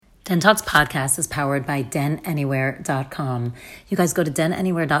Den Talks podcast is powered by denanywhere.com. You guys go to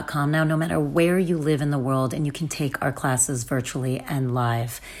denanywhere.com now, no matter where you live in the world, and you can take our classes virtually and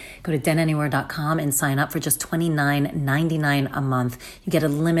live. Go to denanywhere.com and sign up for just $29.99 a month. You get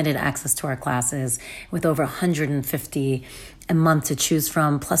unlimited access to our classes with over 150 a month to choose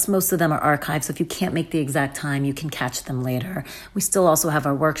from. Plus, most of them are archived, so if you can't make the exact time, you can catch them later. We still also have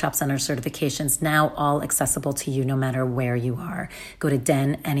our workshops and our certifications, now all accessible to you no matter where you are. Go to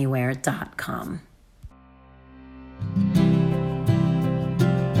denanywhere.com.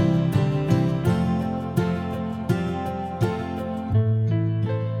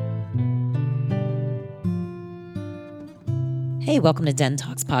 Hey, welcome to Den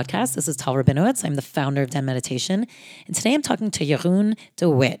Talks podcast. This is Tal Rabinowitz. I'm the founder of Den Meditation. And today I'm talking to Jeroen de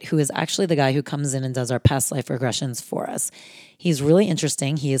Wit, who is actually the guy who comes in and does our past life regressions for us. He's really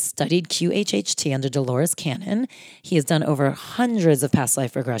interesting. He has studied QHHT under Dolores Cannon. He has done over hundreds of past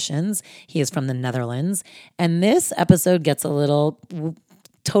life regressions. He is from the Netherlands. And this episode gets a little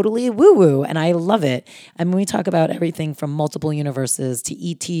totally woo-woo, and I love it. I mean, we talk about everything from multiple universes to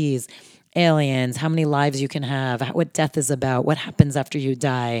ETs, aliens, how many lives you can have, what death is about, what happens after you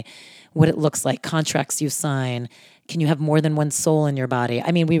die, what it looks like, contracts you sign. Can you have more than one soul in your body?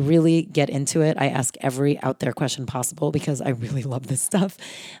 I mean, we really get into it. I ask every out there question possible because I really love this stuff.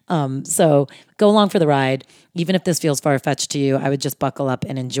 So go along for the ride. Even if this feels far-fetched to you, I would just buckle up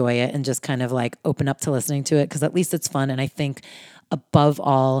and enjoy it and just kind of like open up to listening to it because at least it's fun. And I think above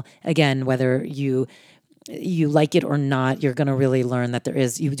all, again, whether you like it or not, you're going to really learn that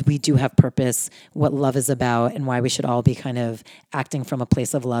we do have purpose, what love is about, and why we should all be kind of acting from a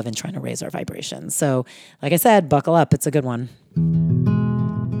place of love and trying to raise our vibrations. So, like I said, buckle up. It's a good one.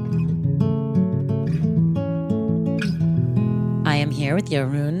 I am here with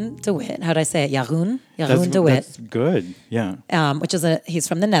Jeroen de Wit. How did I say it? Jeroen de Wit. That's good. Yeah. He's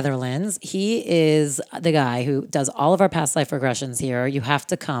from the Netherlands. He is the guy who does all of our past life regressions here. You have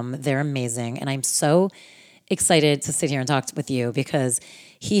to come. They're amazing. And I'm so excited to sit here and talk with you because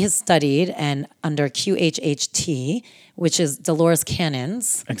he has studied and under QHHT, which is Dolores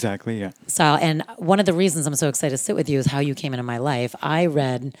Cannon's Exactly, yeah. style. And one of the reasons I'm so excited to sit with you is how you came into my life. I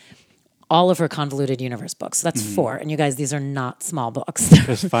read all of her Convoluted Universe books. So that's 4. And you guys, these are not small books.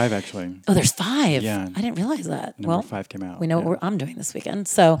 There's 5, actually. Oh, there's 5? Yeah. I didn't realize that. Number 5 came out. We know what I'm doing this weekend.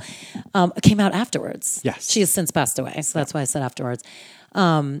 So it came out afterwards. Yes. She has since passed away. So that's why I said afterwards.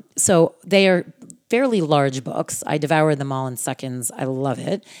 So they are fairly large books. I devoured them all in seconds. I love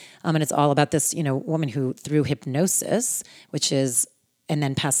it. And it's all about this, woman who through hypnosis, and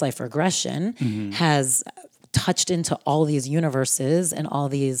then past life regression, has touched into all these universes and all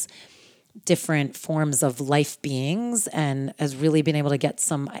these different forms of life beings and has really been able to get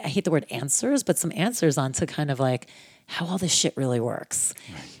some, I hate the word answers, but some answers onto kind of like how all this shit really works.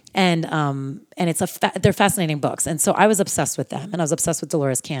 Right. And they're fascinating books. And so I was obsessed with them and I was obsessed with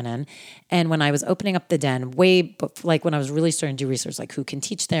Dolores Cannon. And when I was opening up the Den when I was really starting to do research, like who can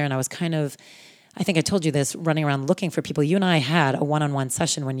teach there. And I was kind of, I think I told you this, running around looking for people. You and I had a one-on-one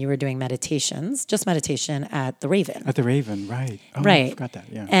session when you were doing meditations, just meditation at the Raven. At the Raven, right. Oh, right. I forgot that,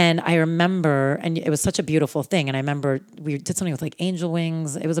 yeah. And I remember, and it was such a beautiful thing. And I remember we did something with like angel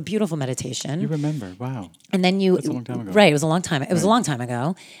wings. It was a beautiful meditation. You remember, wow. And then That's a long time ago. Right, it was a long time. It was a long time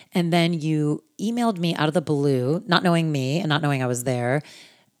ago. And then you emailed me out of the blue, not knowing me and not knowing I was there,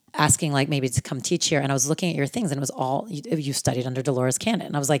 asking like maybe to come teach here. And I was looking at your things and it was all, you studied under Dolores Cannon.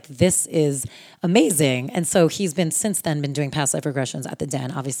 And I was like, this is amazing. And so he's since then been doing past life regressions at the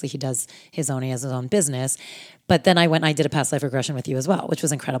Den. Obviously he has his own business. But then I went and I did a past life regression with you as well, which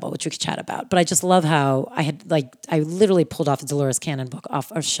was incredible, which we could chat about. But I just love how I literally pulled off the Dolores Cannon book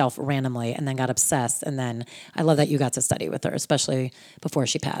off a shelf randomly and then got obsessed. And then I love that you got to study with her, especially before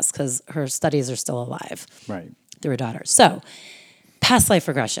she passed, because her studies are still alive. Right. Through her daughter. So past life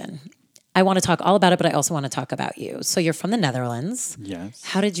regression. I want to talk all about it, but I also want to talk about you. So you're from the Netherlands. Yes.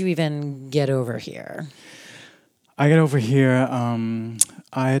 How did you even get over here? I got over here,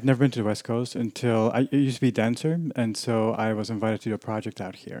 I had never been to the West Coast until, I used to be a dancer, and so I was invited to do a project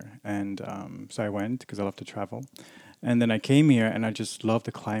out here. And so I went because I love to travel. And then I came here and I just loved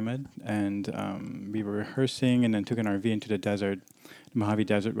the climate. And we were rehearsing and then took an RV into the desert, the Mojave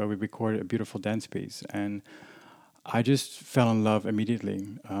Desert, where we recorded a beautiful dance piece. And I just fell in love immediately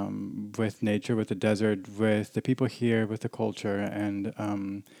with nature, with the desert, with the people here, with the culture.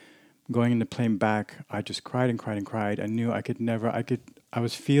 And going in the plane back, I just cried and cried and cried. I knew I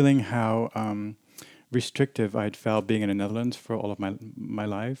was feeling how restrictive I had felt being in the Netherlands for all of my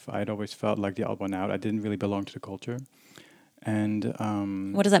life. I had always felt like the odd one out. I didn't really belong to the culture. And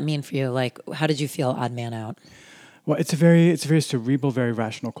what does that mean for you? Like, how did you feel odd man out? Well, it's a very cerebral, very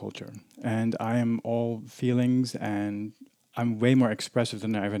rational culture, and I am all feelings, and I'm way more expressive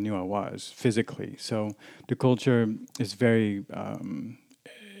than I ever knew I was physically. So the culture is very.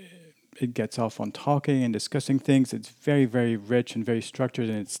 It gets off on talking and discussing things. It's very, very rich and very structured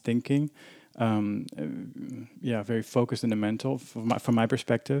in its thinking. Yeah, very focused in the mental from my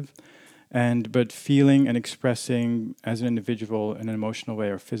perspective. And but feeling and expressing as an individual in an emotional way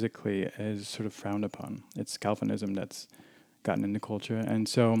or physically is sort of frowned upon. It's Calvinism that's gotten in the culture, and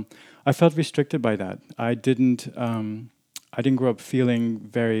so I felt restricted by that. I didn't grow up feeling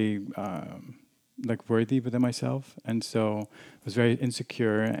very like worthy within myself, and so I was very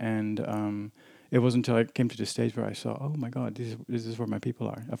insecure. And it wasn't until I came to the stage where I saw, oh my God, this is where my people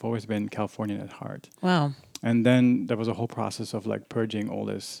are. I've always been Californian at heart. Wow. And then there was a whole process of like purging all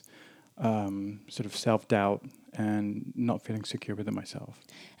this sort of self doubt and not feeling secure within myself.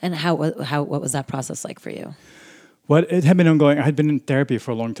 And what was that process like for you? Well, it had been ongoing. I had been in therapy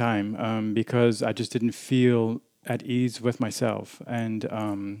for a long time because I just didn't feel at ease with myself and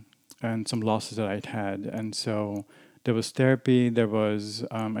some losses that I'd had. And so there was therapy. There was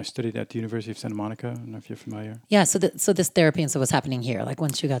I studied at the University of Santa Monica. I don't know if you're familiar. Yeah. So this therapy and so what's happening here? Like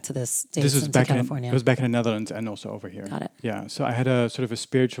once you got to this This States was into back California. it was back in the Netherlands and also over here. Got it. Yeah. So I had a sort of a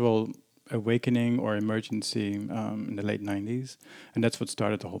spiritual awakening or emergency in the late 90s, and that's what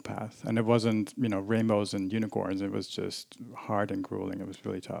started the whole path. And it wasn't, rainbows and unicorns. It was just hard and grueling. It was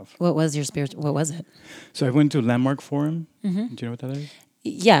really tough. What was what was it? So I went to Landmark Forum. Mm-hmm. Do you know what that is?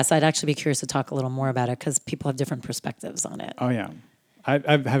 Yes, I'd actually be curious to talk a little more about it because people have different perspectives on it. Oh yeah, I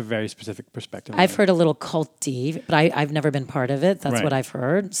have a very specific perspective. I've heard a little culty, but I've never been part of it. That's Right. what I've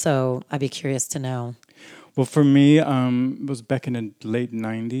heard. So I'd be curious to know. Well, for me, it was back in the late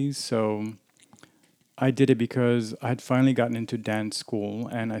 90s. So I did it because I had finally gotten into dance school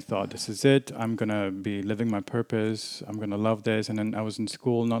and I thought, this is it. I'm going to be living my purpose. I'm going to love this. And then I was in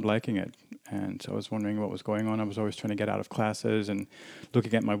school not liking it. And so I was wondering what was going on. I was always trying to get out of classes and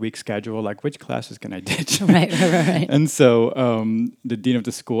looking at my week schedule, like which classes can I ditch? Right. And so the dean of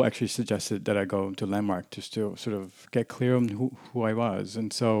the school actually suggested that I go to Landmark just to sort of get clear on who I was.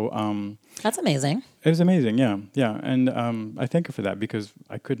 And so That's amazing. it was amazing, yeah. And I thank her for that because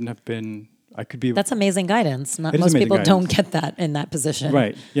I couldn't have been. I could be. That's amazing guidance. Not It is most amazing people don't guidance. get that in that position.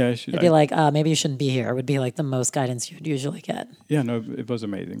 Right. Yeah. It'd be like, maybe you shouldn't be here. It would be like the most guidance you'd usually get. Yeah. No, it was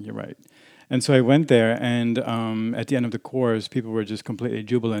amazing. You're right. And so I went there, and at the end of the course, people were just completely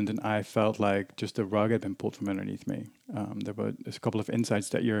jubilant, and I felt like just the rug had been pulled from underneath me. There were a couple of insights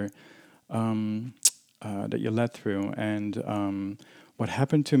that you're led through, and what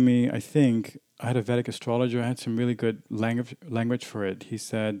happened to me, I think. I had a Vedic astrologer. I had some really good language for it. He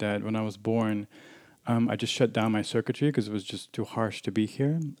said that when I was born, I just shut down my circuitry because it was just too harsh to be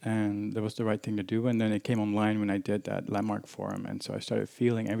here, and that was the right thing to do. And then it came online when I did that Landmark Forum, and so I started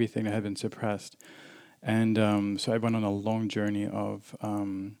feeling everything that had been suppressed. And so I went on a long journey of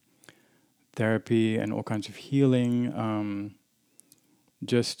therapy and all kinds of healing,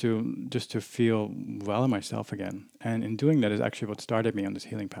 just to feel well in myself again. And in doing that is actually what started me on this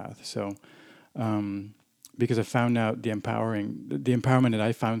healing path. So. Because I found out the empowerment that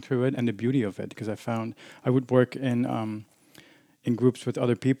I found through it and the beauty of it. Because I would work in groups with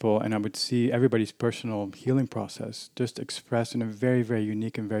other people, and I would see everybody's personal healing process just expressed in a very, very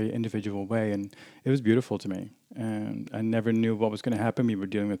unique and very individual way, and it was beautiful to me. And I never knew what was going to happen. We were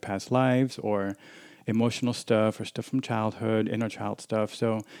dealing with past lives or emotional stuff or stuff from childhood, inner child stuff.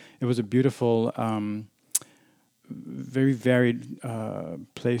 So it was a beautiful. Very varied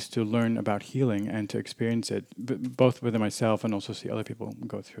place to learn about healing and to experience it, both within myself and also see other people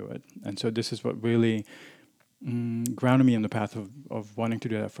go through it. And so this is what really grounded me in the path of wanting to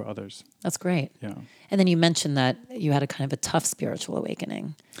do that for others. That's great. Yeah. And then you mentioned that you had a kind of a tough spiritual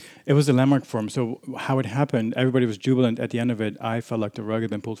awakening. It was the Landmark Forum. So how it happened, everybody was jubilant at the end of it. I felt like the rug had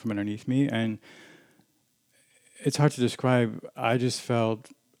been pulled from underneath me. And it's hard to describe. I just felt...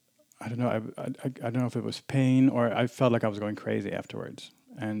 I don't know. I don't know if it was pain or I felt like I was going crazy afterwards.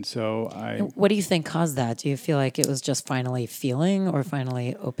 And so What do you think caused that? Do you feel like it was just finally feeling or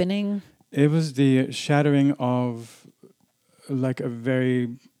finally opening? It was the shattering of like a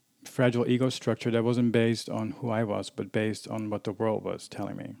very fragile ego structure that wasn't based on who I was, but based on what the world was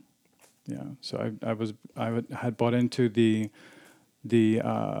telling me. Yeah. So had bought into the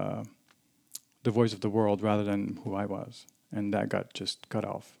voice of the world rather than who I was, and that got just cut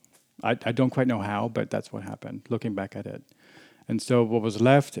off. I don't quite know how, but that's what happened, looking back at it. And so what was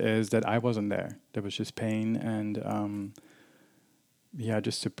left is that I wasn't there. There was just pain and,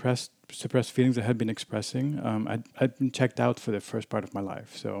 just suppressed feelings I had been expressing. I'd been checked out for the first part of my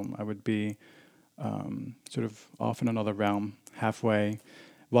life. So I would be sort of off in another realm halfway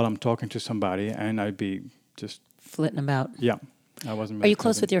while I'm talking to somebody, and I'd be just Flitting about. yeah. I wasn't. Are you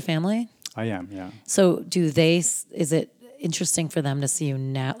close with your family? I am. Yeah. So is it interesting for them to see you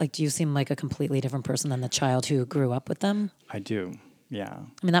now? Like, do you seem like a completely different person than the child who grew up with them? I do. Yeah.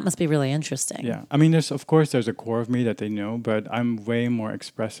 I mean, that must be really interesting. Yeah. I mean, there's of course there's a core of me that they know, but I'm way more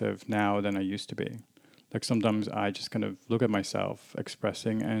expressive now than I used to be. Like sometimes I just kind of look at myself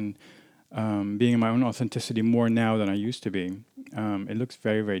expressing and being in my own authenticity more now than I used to be. It looks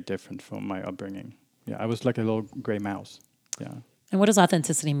very, very different from my upbringing. Yeah, I was like a little gray mouse. Yeah. And what does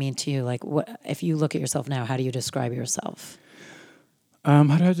authenticity mean to you? Like, what if you look at yourself now? How do you describe yourself? How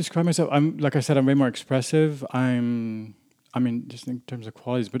do I describe myself? I'm like I said, I'm way more expressive. I mean, just in terms of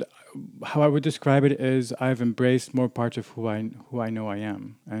qualities, but how I would describe it is I've embraced more parts of who I know I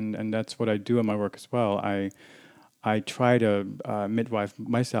am, and that's what I do in my work as well. I try to midwife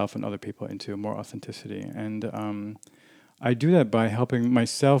myself and other people into more authenticity, and I do that by helping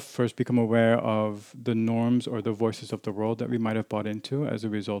myself first become aware of the norms or the voices of the world that we might have bought into as a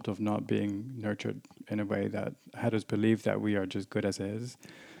result of not being nurtured in a way that had us believe that we are just good as is,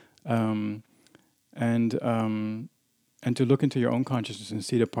 um, and and to look into your own consciousness and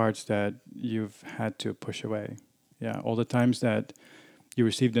see the parts that you've had to push away. Yeah, all the times that you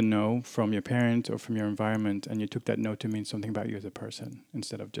received a no from your parent or from your environment, and you took that no to mean something about you as a person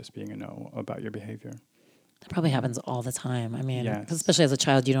instead of just being a no about your behavior. That probably happens all the time. I mean, Yes. especially as a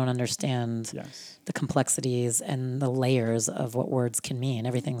child, you don't understand Yes. the complexities and the layers of what words can mean.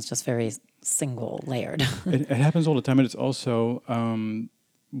 Everything's just very single layered. It happens all the time, and it's also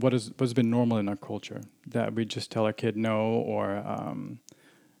what's been normal in our culture, that we just tell a kid no, or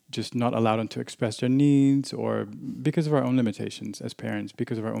just not allow them to express their needs, or because of our own limitations as parents,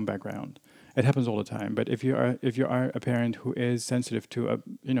 because of our own background. It happens all the time. But if you are a parent who is sensitive to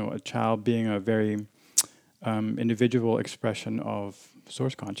a child being a very individual expression of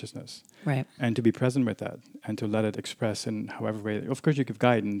source consciousness, Right. and to be present with that and to let it express in however way. Of course, you give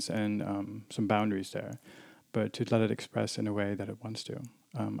guidance and some boundaries there, but to let it express in a way that it wants to.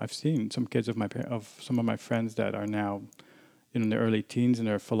 I've seen some kids of some of my friends that are now, in their early teens, and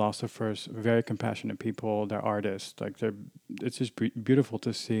they're philosophers, very compassionate people. They're artists. It's just beautiful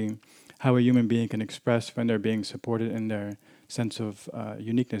to see how a human being can express when they're being supported in their sense of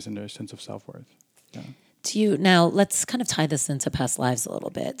uniqueness and their sense of self-worth. Yeah. To you now, let's kind of tie this into past lives a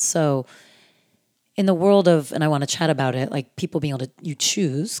little bit. So, in the world of, and I want to chat about it, like people being able to, you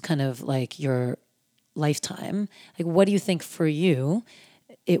choose kind of like your lifetime. Like, what do you think for you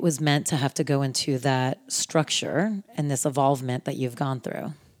it was meant to have to go into that structure and this evolvement that you've gone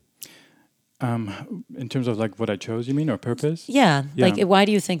through? In terms of like what I chose, you mean, or purpose? Yeah. Yeah. Like, why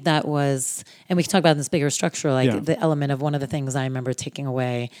do you think that was? And we can talk about this bigger structure, like Yeah. the element of one of the things I remember taking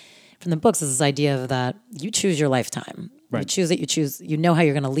away from the books is this idea of that you choose your lifetime. You Right. choose it. You know how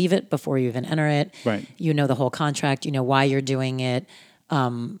you're going to leave it before you even enter it. Right. You know the whole contract. You know why you're doing it,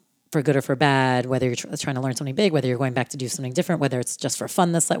 for good or for bad. Whether you're trying to learn something big, whether you're going back to do something different, whether it's just for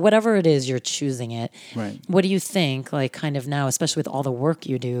fun. Whatever it is, you're choosing it. Right. What do you think? Like, kind of now, especially with all the work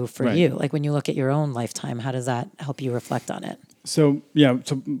you do for Right. you. Like, when you look at your own lifetime, how does that help you reflect on it? So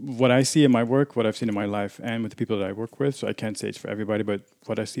what I see in my work, what I've seen in my life, and with the people that I work with, so I can't say it's for everybody, but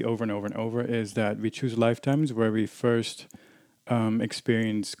what I see over and over and over is that we choose lifetimes where we first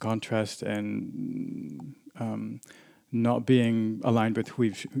experience contrast and not being aligned with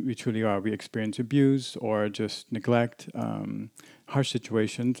who we truly are. We experience abuse or just neglect, harsh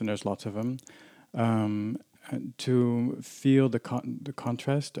situations, and there's lots of them. And to feel the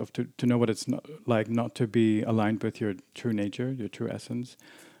contrast of to know what it's not to be aligned with your true nature, your true essence,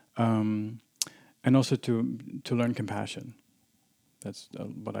 and also to learn compassion. That's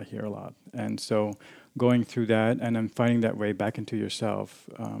what I hear a lot. And so going through that and then finding that way back into yourself.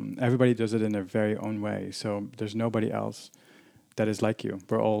 Everybody does it in their very own way. So there's nobody else that is like you.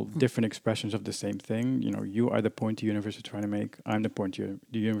 We're all different expressions of the same thing. You are the point the universe is trying to make. I'm the point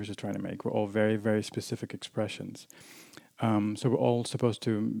the universe is trying to make. We're all very, very specific expressions. So we're all supposed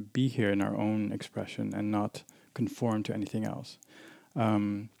to be here in our own expression and not conform to anything else.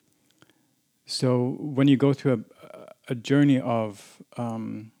 So when you go through a journey of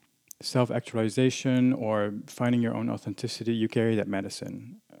self-actualization or finding your own authenticity, you carry that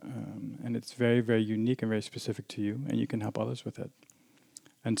medicine. And it's very, very unique and very specific to you, and you can help others with it.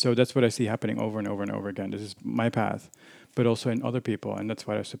 And so that's what I see happening over and over and over again. This is my path, but also in other people, and that's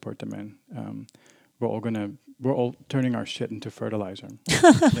what I support them in. We're all turning our shit into fertilizer.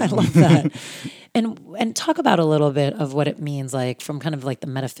 I love that. And talk about a little bit of what it means, like from kind of like the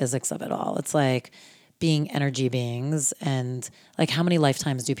metaphysics of it all. It's like being energy beings, and like how many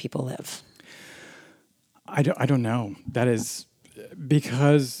lifetimes do people live? I don't know. That is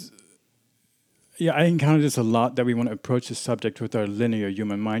because yeah, I encounter this a lot that we want to approach the subject with our linear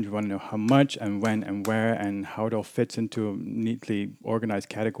human mind. We want to know how much and when and where and how it all fits into neatly organized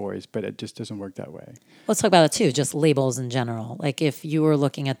categories, but it just doesn't work that way. Let's talk about it too, just labels in general. Like if you were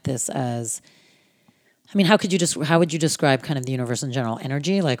looking at this as, I mean, how would you describe kind of the universe in general?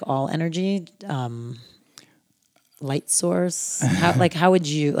 Energy, like all energy, light source. How would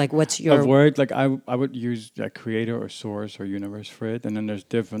you like? What's A your word like I would use like creator or source or universe for it, and then there's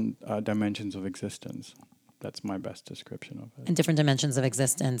different dimensions of existence. That's my best description of it. in different dimensions of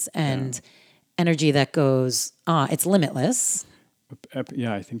existence and energy that goes? It's limitless.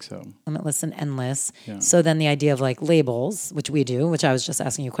 Yeah, I think so. Limitless and endless. Yeah. So then the idea of like labels, which we do, which I was just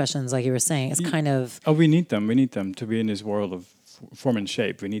asking you questions like you were saying, is kind of Oh, we need them. We need them to be in this world of form and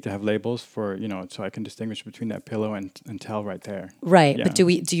shape. We need to have labels for, so I can distinguish between that pillow and tell right there. right. Yeah. But do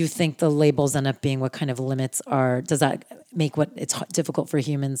you think the labels end up being what kind of limits are? Does that make it's difficult for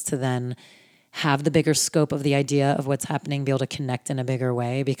humans to then have the bigger scope of the idea of what's happening, be able to connect in a bigger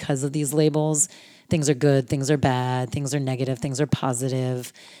way because of these labels? Things are good, things are bad, things are negative, things are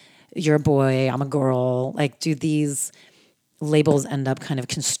positive. You're a boy, I'm a girl. Like, do these labels end up kind of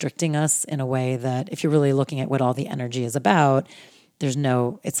constricting us in a way that if you're really looking at what all the energy is about,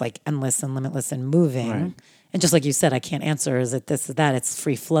 it's like endless and limitless and moving. Right. And just like you said, I can't answer, is it this, is that? It's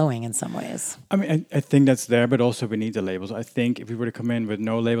free flowing in some ways. I mean, I think that's there, but also we need the labels. I think if we were to come in with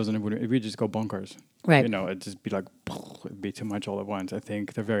no labels and it would just go bonkers. Right. It'd just be like, it'd be too much all at once. I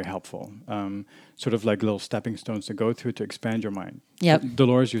think they're very helpful. Sort of like little stepping stones to go through to expand your mind. Yep.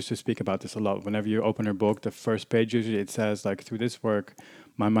 Dolores used to speak about this a lot. Whenever you open her book, the first page usually it says like, through this work,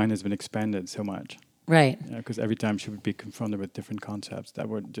 my mind has been expanded so much. Right. Because every time she would be confronted with different concepts that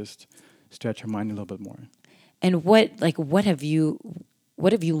would just stretch her mind a little bit more. And what have you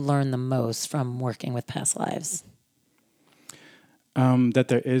learned the most from working with past lives? That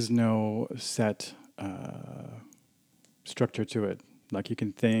there is no set structure to it. Like you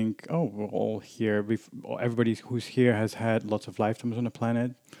can think, oh, we're all here. Everybody who's here has had lots of lifetimes on the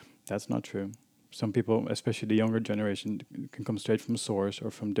planet. That's not true. Some people, especially the younger generation, can come straight from source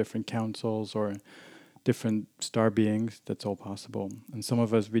or from different councils or different star beings. That's all possible. And some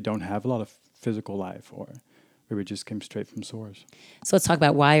of us, we don't have a lot of physical life, or we just came straight from source. So let's talk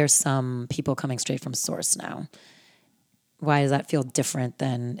about why are some people coming straight from source now? Why does that feel different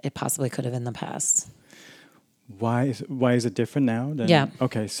than it possibly could have in the past? Why is it different now? Yeah.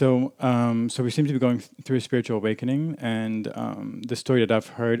 Okay. So so we seem to be going through a spiritual awakening, and the story that I've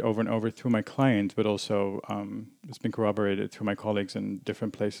heard over and over through my clients, but also it's been corroborated through my colleagues in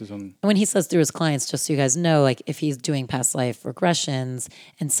different places. And when he says through his clients, just so you guys know, like if he's doing past life regressions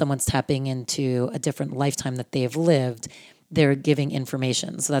and someone's tapping into a different lifetime that they've lived, they're giving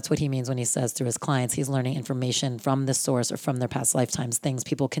information. So that's what he means when he says through his clients, he's learning information from the source or from their past lifetimes, things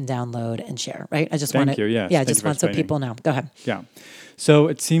people can download and share, right? I just want Thank you, yes. Yeah, I Thank just you for want so explaining. people know. Go ahead. Yeah. So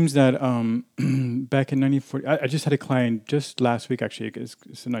it seems that back in 1940, I just had a client just last week, actually.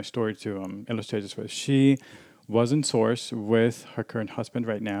 It's a nice story to illustrate this with. She was in source with her current husband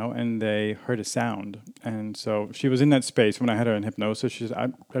right now, and they heard a sound. And so she was in that space when I had her in hypnosis. She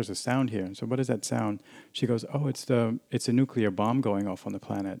said, there's a sound here. So what is that sound? She goes, oh, it's a nuclear bomb going off on the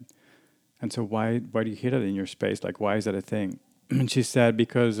planet. And so why do you hear that in your space? Like, why is that a thing? And she said,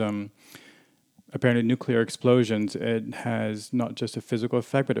 because apparently nuclear explosions, it has not just a physical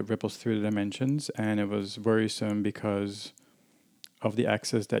effect, but it ripples through the dimensions. And it was worrisome because of the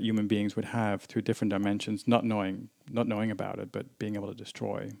access that human beings would have through different dimensions, not knowing about it, but being able to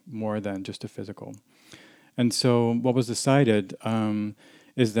destroy more than just the physical. And so what was decided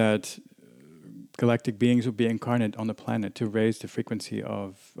is that galactic beings would be incarnate on the planet to raise the frequency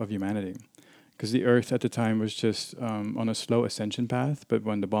of humanity. Because the Earth at the time was just on a slow ascension path, but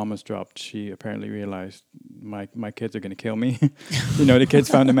when the bomb was dropped, she apparently realized my kids are going to kill me. The kids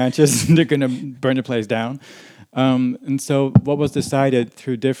found the matches, they're going to burn the place down. And so what was decided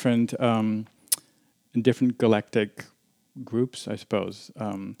through different galactic groups, I suppose,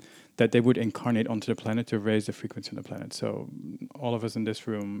 that they would incarnate onto the planet to raise the frequency on the planet. So all of us in this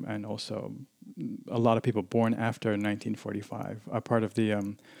room, and also a lot of people born after 1945, are part of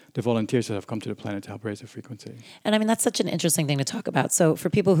the volunteers that have come to the planet to help raise the frequency. And I mean, that's such an interesting thing to talk about. So for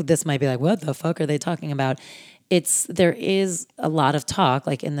people who this might be like, what the fuck are they talking about? There is a lot of talk,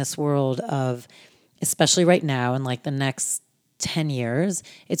 like in this world of, especially right now and like the next 10 years,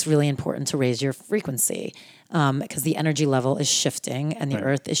 it's really important to raise your frequency because the energy level is shifting and the Right.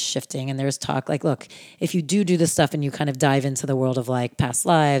 earth is shifting. And there's talk like, look, if you do this stuff and you kind of dive into the world of like past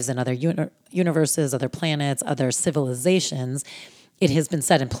lives and other universes, other planets, other civilizations, it has been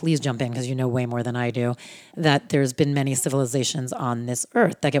said, and please jump in because you know way more than I do, that there's been many civilizations on this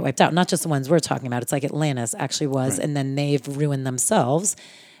earth that get wiped out. Not just the ones we're talking about. It's like Atlantis actually was, Right. and then they've ruined themselves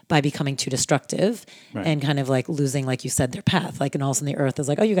by becoming too destructive Right. and kind of like losing, like you said, their path. Like, and all of a sudden the earth is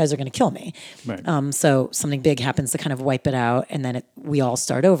like, oh, you guys are going to kill me. Right. So something big happens to kind of wipe it out, and then we all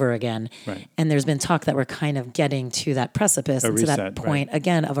start over again. Right. And there's been talk that we're kind of getting to that precipice, and to that reset, point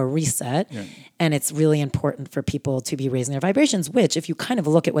again of a reset. Yeah. And it's really important for people to be raising their vibrations, which if you kind of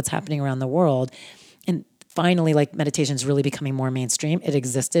look at what's happening around the world, and finally, like meditation is really becoming more mainstream. It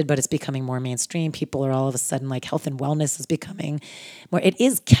existed, but it's becoming more mainstream. People are all of a sudden like health and wellness is becoming more, it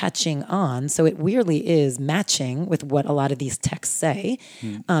is catching on. So it weirdly is matching with what a lot of these texts say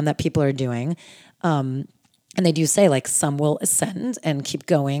that people are doing. And they do say like some will ascend and keep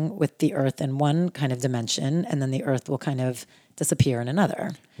going with the earth in one kind of dimension, and then the earth will kind of disappear in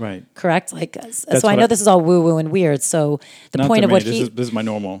another. Right. Correct? Like, so I know this is all woo woo and weird. So the Not point to of me, what this is my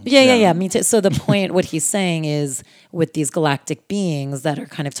normal. yeah, me too. So the point, what he's saying is with these galactic beings that are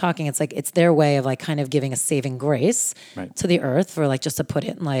kind of talking, it's like, it's their way of like kind of giving a saving grace Right. to the earth, for like, just to put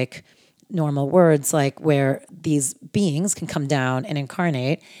it in like normal words, like where these beings can come down and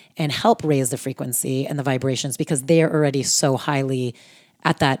incarnate and help raise the frequency and the vibrations because they are already so highly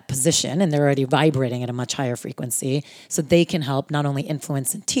at that position and they're already vibrating at a much higher frequency. So they can help not only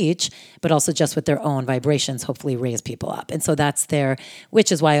influence and teach, but also just with their own vibrations, hopefully raise people up. And so that's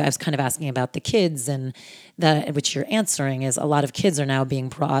which is why I was kind of asking about the kids, and that, which you're answering, is a lot of kids are now being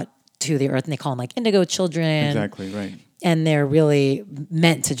brought to the earth and they call them like indigo children. Exactly, right. And they're really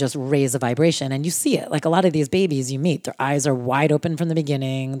meant to just raise a vibration. And you see it. Like a lot of these babies you meet, their eyes are wide open from the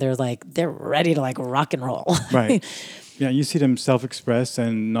beginning. They're ready to like rock and roll. Right. Yeah, you see them self-express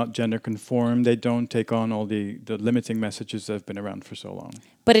and not gender conform. They don't take on all the limiting messages that have been around for so long.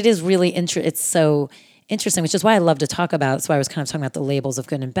 But it is really it's so interesting, which is why I love to talk about. That's why I was kind of talking about the labels of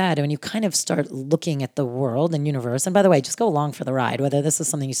good and bad. And when you kind of start looking at the world and universe, and by the way, just go along for the ride, whether this is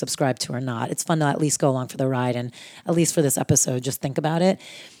something you subscribe to or not. It's fun to at least go along for the ride, and at least for this episode, just think about it.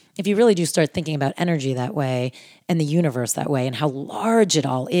 If you really do start thinking about energy that way and the universe that way and how large it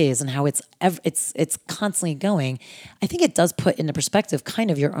all is and how it's constantly going, I think it does put into perspective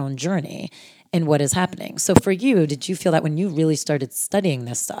kind of your own journey and what is happening. So for you, did you feel that when you really started studying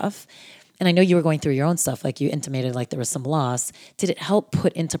this stuff, and I know you were going through your own stuff, like you intimated like there was some loss, did it help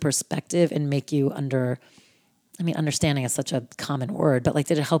put into perspective and make you understanding is such a common word, but like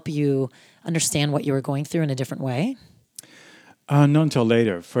did it help you understand what you were going through in a different way? Not until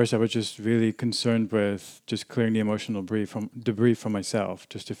later. First, I was just really concerned with just clearing the emotional debris from myself,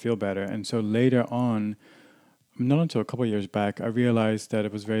 just to feel better. And so later on, not until a couple of years back, I realized that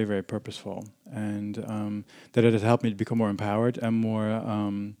it was very, very purposeful, and that it had helped me to become more empowered and more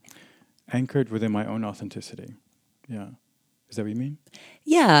anchored within my own authenticity. Yeah, is that what you mean?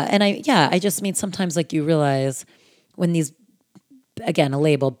 Yeah, and I just mean sometimes like you realize when these, again, a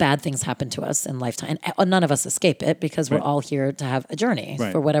label, bad things happen to us in lifetime. And none of us escape it because we're all here to have a journey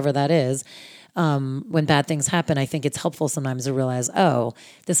for whatever that is. When bad things happen, I think it's helpful sometimes to realize, oh,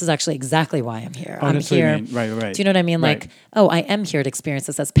 this is actually exactly why I'm here. I'm here. Right. Do you know what I mean? Right. Like, oh, I am here to experience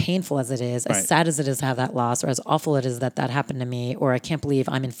this, as painful as it is, as sad as it is to have that loss, or as awful it is that happened to me, or I can't believe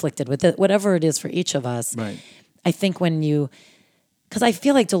I'm inflicted with it, whatever it is for each of us. Right. I think because I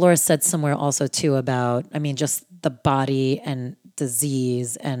feel like Dolores said somewhere also too about, just the body and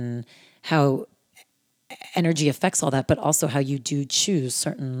disease and how energy affects all that, but also how you do choose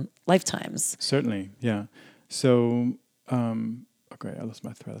certain lifetimes. Certainly, yeah. So, okay, I lost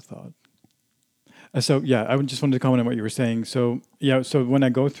my thread of thought. I just wanted to comment on what you were saying. So when I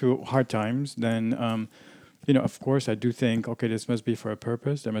go through hard times, then, of course, I do think, okay, this must be for a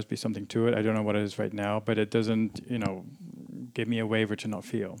purpose. There must be something to it. I don't know what it is right now, but it doesn't, give me a waiver to not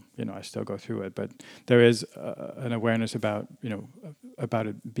feel. I still go through it, but there is an awareness about, about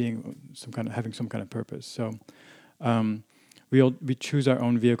it being having some kind of purpose. So we choose our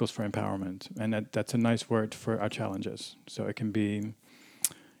own vehicles for empowerment, and that's a nice word for our challenges. So it can be,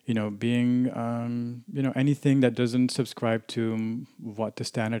 being, anything that doesn't subscribe to what the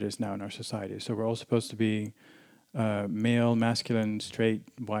standard is now in our society. So we're all supposed to be male, masculine, straight,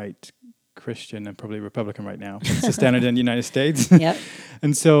 white, Christian, and probably Republican right now. It's the standard in the United States. Yep.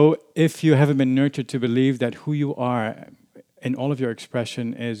 And so if you haven't been nurtured to believe that who you are in all of your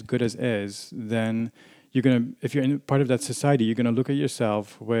expression is good as is, then if you're in part of that society, you're going to look at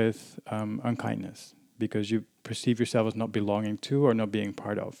yourself with unkindness, because you perceive yourself as not belonging to or not being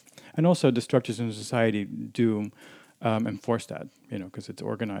part of. And also the structures in society do enforce that, because it's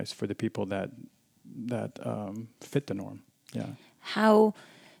organized for the people that fit the norm. Yeah.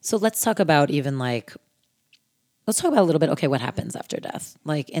 So let's talk about even like Let's talk about a little bit, okay, what happens after death?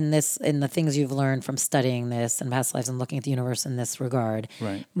 Like in the things you've learned from studying this and past lives and looking at the universe in this regard,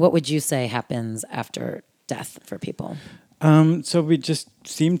 Right. what would you say happens after death for people? So we just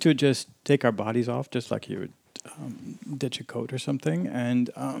seem to just take our bodies off, just like you would ditch a coat or something.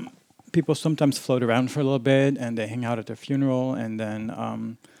 And people sometimes float around for a little bit, and they hang out at their funeral. And then,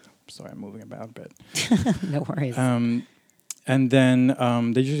 sorry, I'm moving about a bit. No worries. And then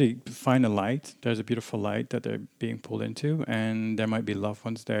they usually find a light. There's a beautiful light that they're being pulled into, and there might be loved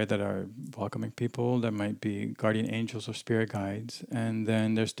ones there that are welcoming people. There might be guardian angels or spirit guides, and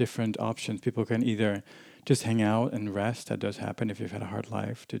then there's different options. People can either just hang out and rest. That does happen if you've had a hard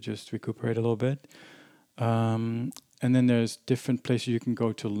life, to just recuperate a little bit. And then there's different places you can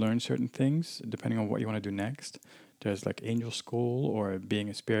go to learn certain things, depending on what you want to do next. There's like angel school or being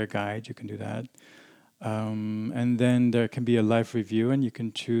a spirit guide. You can do that. And then there can be a life review, and you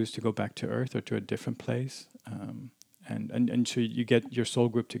can choose to go back to Earth or to a different place. And so you get your soul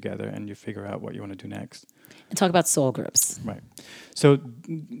group together, and you figure out what you want to do next. And talk about soul groups. Right. So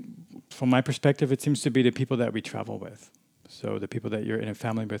from my perspective, it seems to be the people that we travel with. So the people that you're in a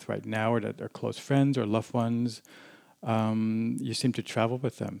family with right now, or that are close friends or loved ones, you seem to travel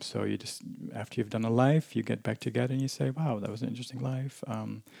with them. So you just, after you've done a life, you get back together and you say, wow, that was an interesting life.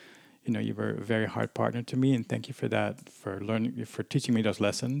 You were a very hard partner to me, and thank you for that, for teaching me those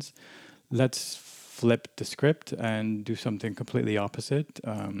lessons. Let's flip the script and do something completely opposite.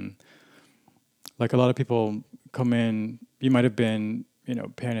 Like a lot of people come in, you might have been,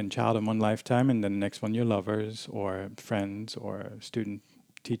 parent and child in one lifetime, and then the next one you're lovers or friends or student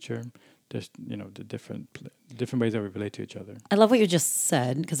teacher. There's, the different ways that we relate to each other. I love what you just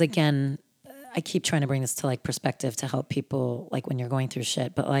said, because again, I keep trying to bring this to like perspective to help people like when you're going through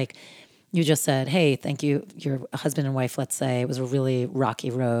shit. But like you just said, hey, thank you. Your husband and wife, let's say, it was a really rocky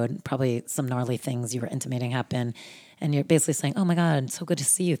road, probably some gnarly things you were intimating happen. And you're basically saying, oh my God, it's so good to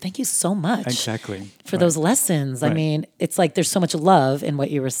see you. Thank you so much. Exactly. For those lessons. Right. I mean, it's like there's so much love in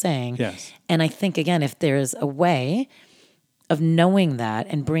what you were saying. Yes. And I think, again, if there's a way of knowing that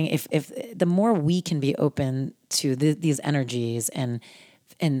and if the more we can be open to these energies and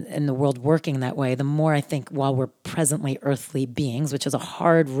the world working that way, the more I think while we're presently earthly beings, which is a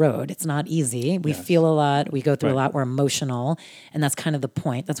hard road, it's not easy. We feel a lot, we go through a lot, we're emotional, and that's kind of the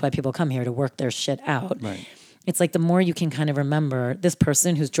point. That's why people come here to work their shit out. Right. It's like the more you can kind of remember this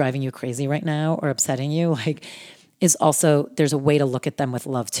person who's driving you crazy right now or upsetting you, like is also, there's a way to look at them with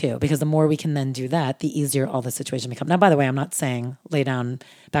love too, because the more we can then do that, the easier all the situation becomes. Now, by the way, I'm not saying lay down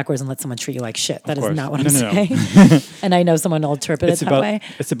backwards and let someone treat you like shit. That is not what I'm saying. And I know someone will interpret it that way.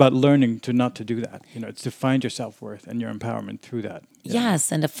 It's about learning to not to do that. It's to find your self-worth and your empowerment through that. Yeah.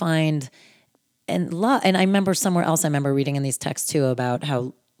 Yes, and to find and love. And I remember somewhere else, I remember reading in these texts too about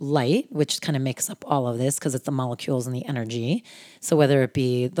how light, which kind of makes up all of this because it's the molecules and the energy. So whether it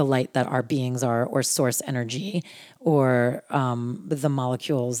be the light that our beings are or source energy or the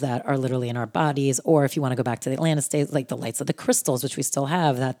molecules that are literally in our bodies, or if you want to go back to the Atlantis days, like the lights of the crystals, which we still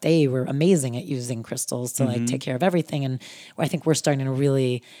have, that they were amazing at using crystals to like take care of everything. And I think we're starting to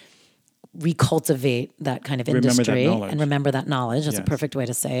really recultivate that kind of industry and remember that knowledge. That's a perfect way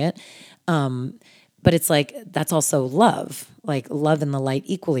to say it. But it's like, that's also love. Like love and the light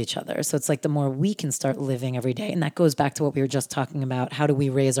equal each other. So it's like the more we can start living every day. And that goes back to what we were just talking about. How do we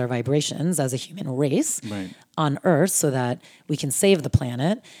raise our vibrations as a human race on Earth so that we can save the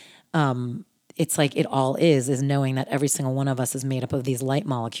planet? It's like it all is knowing that every single one of us is made up of these light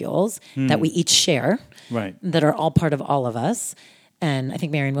molecules that we each share, that are all part of all of us. And I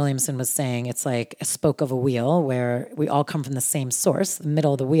think Marianne Williamson was saying it's like a spoke of a wheel where we all come from the same source. The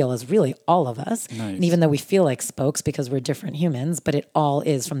middle of the wheel is really all of us. Nice. And even though we feel like spokes because we're different humans, but it all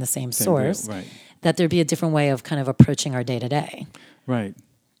is from the same source, that there'd be a different way of kind of approaching our day to day. Right.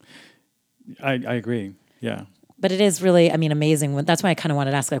 I agree. Yeah. But it is really, I mean, amazing. That's why I kind of wanted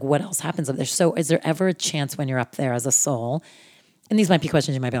to ask, like, what else happens up there? So is there ever a chance when you're up there as a soul, and these might be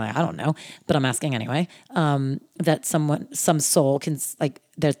questions you might be like, I don't know, but I'm asking anyway, that some soul can, like,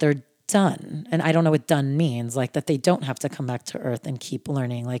 that they're done. And I don't know what done means, like that they don't have to come back to Earth and keep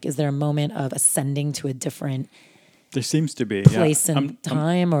learning. Like, is there a moment of ascending to a different there seems to be place and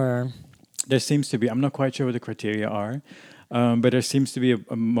time or? There seems to be. I'm not quite sure what the criteria are, but there seems to be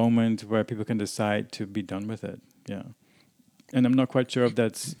a moment where people can decide to be done with it. Yeah. And I'm not quite sure if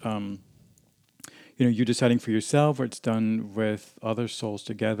that's... you deciding for yourself, or it's done with other souls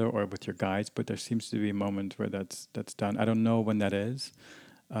together, or with your guides. But there seems to be a moment where that's done. I don't know when that is,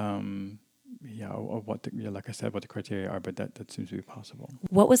 or what, like I said, what the criteria are. But that seems to be possible.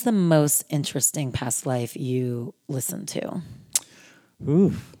 What was the most interesting past life you listened to?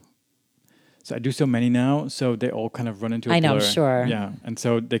 Ooh, So I do so many now, so they all kind of run into a I know, blur. I'm sure. Yeah, and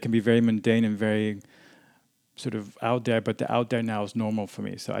so they can be very mundane and very sort of out there, but the out there now is normal for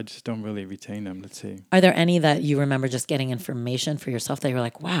me. So I just don't really retain them. Let's see. Are there any that you remember just getting information for yourself that you were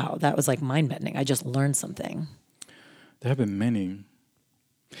like, wow, that was like mind bending? I just learned something. There have been many.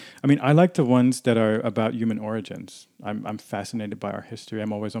 I mean, I like the ones that are about human origins. I'm fascinated by our history.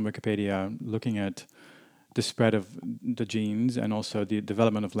 I'm always on Wikipedia looking at the spread of the genes and also the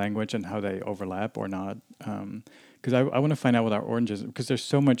development of language and how they overlap or not. Because I want to find out what our oranges, because there's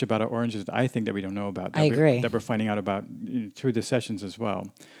so much about our oranges that I think that we don't know about. I agree. That we're finding out about through the sessions as well.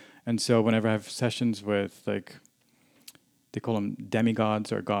 And so whenever I have sessions with, like, they call them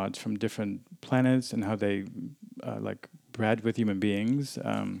demigods or gods from different planets and how they like bred with human beings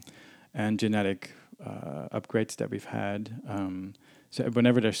and genetic upgrades that we've had. So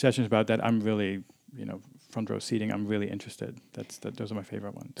whenever there's sessions about that, I'm really, front row seating. I'm really interested. Those are my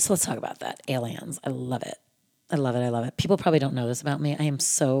favorite ones. So let's talk about that. Aliens. I love it. I love it. I love it. People probably don't know this about me. I am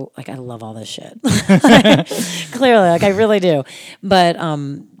so, like, I love all this shit. Clearly, like, I really do. But, I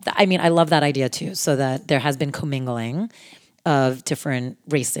mean, I love that idea too. So that there has been commingling of different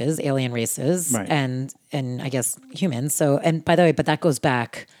races, alien races, Right. and I guess humans. So, and by the way, but that goes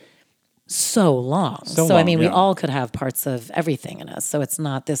back so long. So I long, mean, we yeah. all could have parts of everything in us. So it's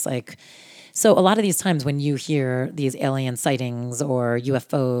not this like. So a lot of these times when you hear these alien sightings or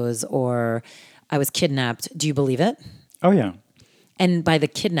UFOs or I was kidnapped, do you believe it? Oh, yeah. And by the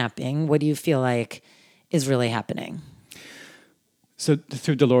kidnapping, what do you feel like is really happening? So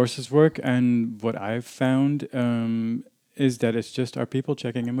through Dolores's work and what I've found is that it's just our people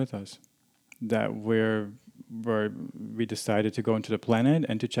checking in with us. That we decided to go into the planet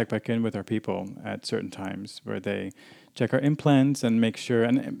and to check back in with our people at certain times where they check our implants and make sure.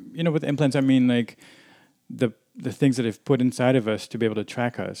 And with implants, I mean like the things that they've put inside of us to be able to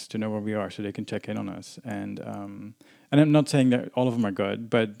track us, to know where we are, so they can check in on us. And I'm not saying that all of them are good,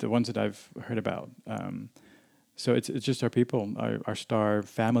 but the ones that I've heard about. So it's just our people, our star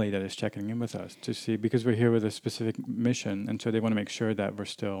family that is checking in with us to see, because we're here with a specific mission, and so they want to make sure that we're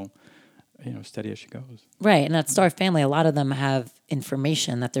still, steady as she goes. Right, and that star family, a lot of them have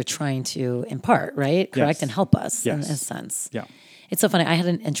information that they're trying to impart, right? Correct, Yes. and help us Yes. in a sense. Yeah. It's so funny. I had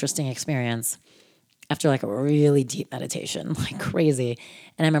an interesting experience after like a really deep meditation, like crazy.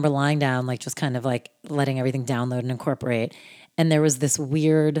 And I remember lying down, like just kind of like letting everything download and incorporate. And there was this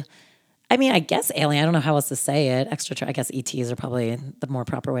weird, I mean, I guess alien, I don't know how else to say it. I guess ETs are probably the more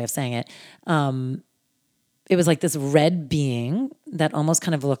proper way of saying it. It was like this red being that almost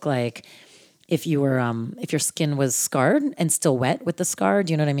kind of looked like if you were, if your skin was scarred and still wet with the scar,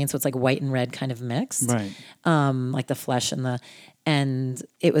 do you know what I mean? So it's like white and red kind of mixed, Right. like the flesh and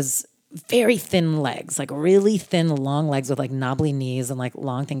it was very thin legs, like really thin, long legs with like knobbly knees and like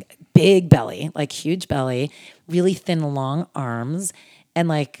long thing, big belly, like huge belly, really thin, long arms. And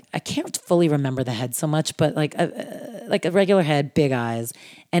like, I can't fully remember the head so much, but like a regular head, big eyes.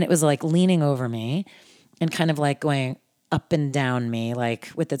 And it was like leaning over me and kind of like going up and down me, like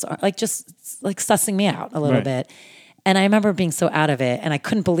with its, like just like sussing me out a little Right. bit. And I remember being so out of it and I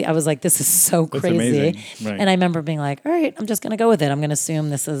couldn't believe, I was like, this is so That's crazy. amazing. Right. And I remember being like, all right, I'm just going to go with it. I'm going to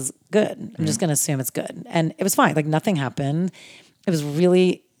assume this is good. I'm just going to assume it's good. And it was fine. Like nothing happened. It was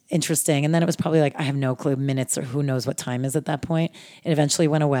really interesting. And then it was probably like, I have no clue, minutes or who knows what time is at that point. It eventually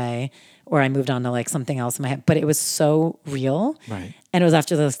went away or I moved on to like something else in my head, but it was so real. Right. And it was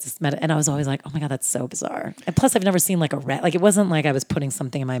after this, and I was always like, oh my God, that's so bizarre. And plus I've never seen like a rat. Like it wasn't like I was putting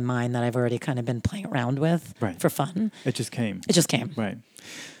something in my mind that I've already kind of been playing around with Right. for fun. It just came. It just came. Right.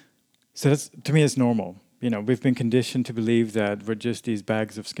 So that's, to me, it's normal. We've been conditioned to believe that we're just these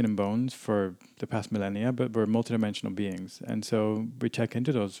bags of skin and bones for the past millennia, but we're multidimensional beings. And so we check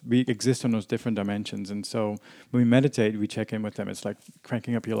into those. We exist on those different dimensions. And so when we meditate, we check in with them. It's like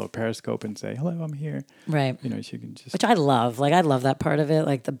cranking up your little periscope and say, hello, I'm here. Right. So you can just... Which I love. Like, I love that part of it.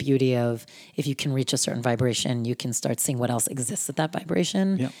 Like, the beauty of if you can reach a certain vibration, you can start seeing what else exists at that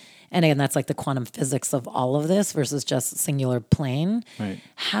vibration. Yeah. And again, that's like the quantum physics of all of this versus just singular plane. Right.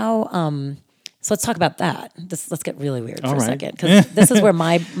 How, so let's talk about that. Let's get really weird for All a right. second. Because this is where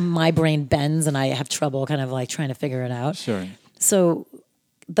my brain bends and I have trouble kind of like trying to figure it out. Sure. So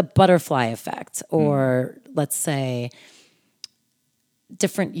the butterfly effect, or let's say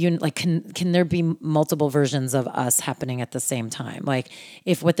different like can there be multiple versions of us happening at the same time? Like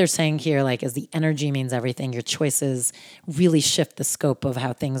if what they're saying here like is the energy means everything, your choices really shift the scope of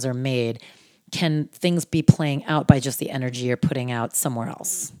how things are made. Can things be playing out by just the energy you're putting out somewhere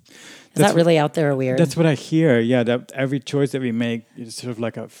else? Is that really out there or weird? That's what I hear. Yeah, that every choice that we make is sort of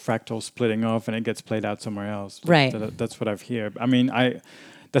like a fractal splitting off, and it gets played out somewhere else. Right. That's what I've heard. I mean,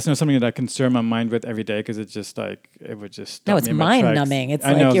 that's not something that I concern my mind with every day because it's just like it would just stop No, it's me in my tracks. mind numbing. It's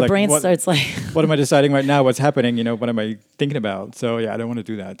I like know, your like, brain what, starts like. what am I deciding right now? What's happening? What am I thinking about? So yeah, I don't want to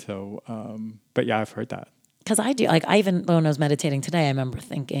do that. So, but yeah, I've heard that. Because I do, like, I even, when I was meditating today, I remember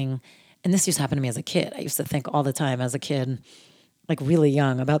thinking, and this used to happen to me as a kid. I used to think all the time as a kid, like really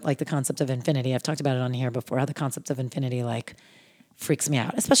young, about like the concept of infinity. I've talked about it on here before, how the concept of infinity like freaks me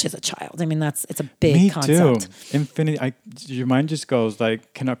out, especially as a child. I mean, it's a big Me concept. too. Infinity. Your mind just goes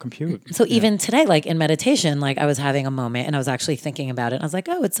like cannot compute. So even today, like in meditation, like I was having a moment and I was actually thinking about it. And I was like,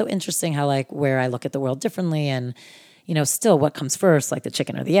 oh, it's so interesting how like where I look at the world differently and, still what comes first, like the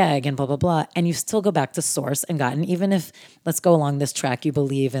chicken or the egg and blah, blah, blah. And you still go back to source and God. And even if, let's go along this track, you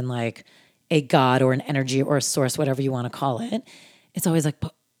believe in like a God or an energy or a source, whatever you want to call it, it's always like,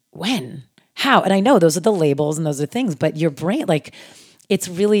 but when? How? And I know those are the labels and those are things, but your brain, like, it's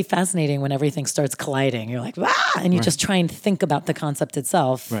really fascinating when everything starts colliding. You're like, and you just try and think about the concept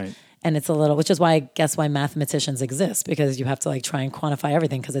itself. Right. And it's a little, which is why I guess why mathematicians exist, because you have to like try and quantify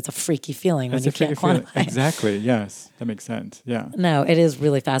everything because it's a freaky feeling when you can't quantify. Exactly. Yes, that makes sense. Yeah. No, it is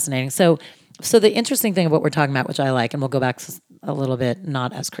really fascinating. So the interesting thing of what we're talking about, which I like, and we'll go back a little bit,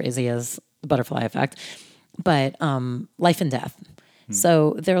 not as crazy as the butterfly effect, but life and death.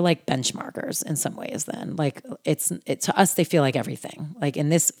 So they're like benchmarkers in some ways then. Like it's to us, they feel like everything. Like in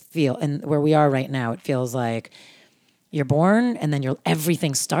this field and where we are right now, it feels like you're born and then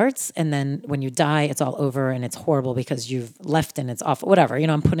everything starts. And then when you die, it's all over and it's horrible because you've left and it's awful, whatever,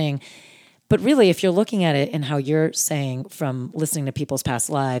 but really if you're looking at it and how you're saying from listening to people's past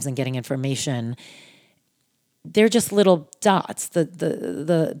lives and getting information, they're just little dots.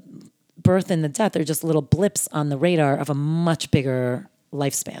 The birth and the death are just little blips on the radar of a much bigger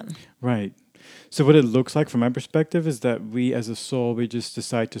lifespan. Right. So what it looks like from my perspective is that we as a soul, we just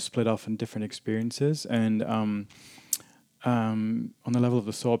decide to split off in different experiences. And on the level of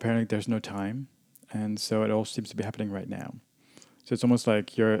the soul, apparently there's no time. And so it all seems to be happening right now. So it's almost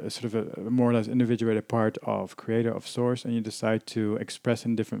like you're a sort of a more or less individuated part of creator, of source, and you decide to express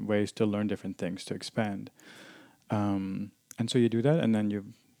in different ways, to learn different things, to expand. And so you do that, and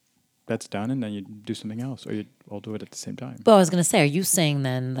then that's done, and then you do something else, or you all do it at the same time. Well, I was going to say, are you saying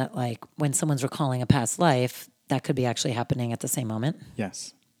then that like when someone's recalling a past life, that could be actually happening at the same moment?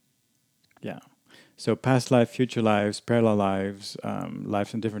 Yes. Yeah. So past life, future lives, parallel lives,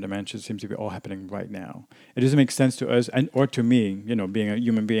 lives in different dimensions seems to be all happening right now. It doesn't make sense to us or to me, being a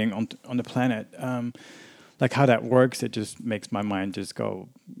human being on the planet. Like how that works, it just makes my mind just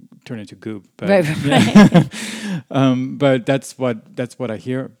turn into goop. But, right. But that's what I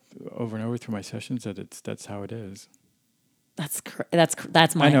hear over and over through my sessions. That's how it is. That's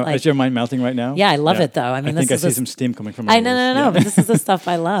my. I know. Is your mind melting right now? Yeah, I love it though. I mean, I think I see some steam coming from my ears. No. But this is the stuff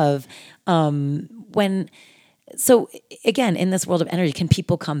I love. So again, in this world of energy, can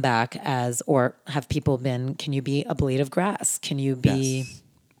people come back or have people been? Can you be a blade of grass? Can you be? Yes.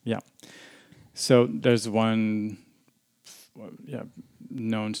 Yeah. So there's one,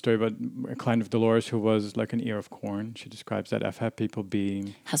 known story about a client of Dolores who was like an ear of corn. She describes that. I've had people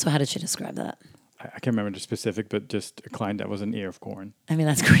be. So how did she describe that? I can't remember the specific, but just a client that was an ear of corn. I mean,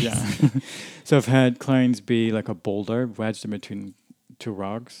 that's crazy. Yeah. So I've had clients be like a boulder wedged in between two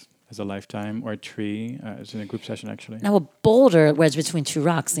rocks as a lifetime, or a tree. It's in a group session, actually. Now, a boulder wedged between two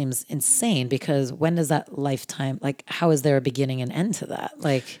rocks seems insane, because when does that lifetime, like, how is there a beginning and end to that?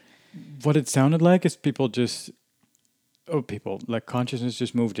 Like, what it sounded like is consciousness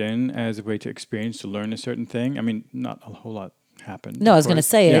just moved in as a way to experience, to learn a certain thing. I mean, not a whole lot happened. No, I was going to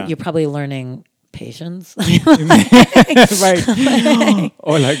say, you're probably learning patience. Right.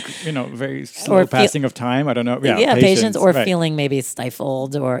 Or like, very slow passing of time. I don't know. Yeah, patience or feeling maybe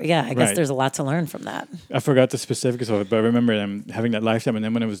stifled, or I guess there's a lot to learn from that. I forgot the specifics of it, but I remember them having that lifetime, and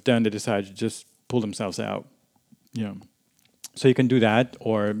then when it was done, they decided to just pull themselves out. So you can do that,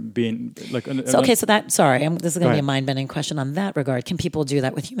 or being like. This is going to be a mind-bending question on that regard. Can people do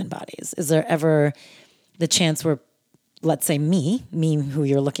that with human bodies? Is there ever the chance where, let's say me who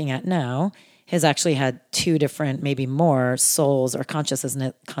you're looking at now, has actually had two different, maybe more souls or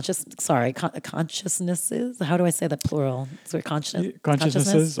consciousnesses. How do I say that plural? Is there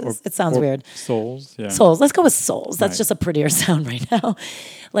consciousnesses? It sounds weird. Souls, yeah. Souls. Let's go with souls. That's just a prettier sound right now.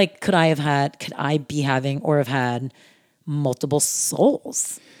 Like, could I be having or have had multiple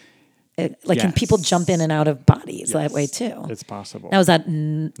souls? Can people jump in and out of bodies that way too? It's possible. Now, is that...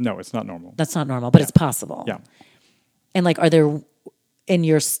 No, it's not normal. That's not normal, but it's possible. Yeah. And are there... In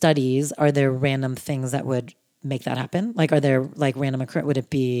your studies, are there random things that would make that happen? Like, are there like random occur? Would it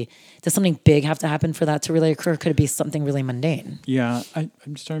be, does something big have to happen for that to really occur? Could it be something really mundane? Yeah, I'm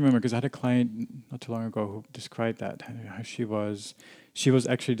just trying to remember because I had a client not too long ago who described that how she was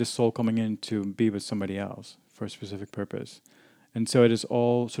actually the soul coming in to be with somebody else for a specific purpose, and so it is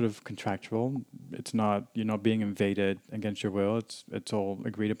all sort of contractual. It's not you're not being invaded against your will. It's all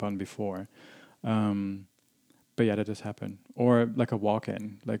agreed upon before, but yeah, that does happen. Or like a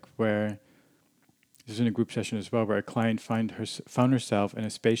walk-in, like where this is in a group session as well, where a client found herself in a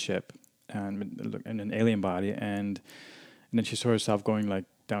spaceship and in an alien body, and then she saw herself going like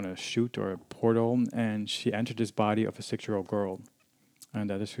down a chute or a portal, and she entered this body of a 6-year-old girl, and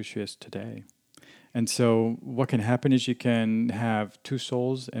that is who she is today. And so, what can happen is you can have two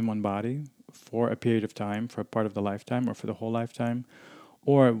souls in one body for a period of time, for a part of the lifetime, or for the whole lifetime,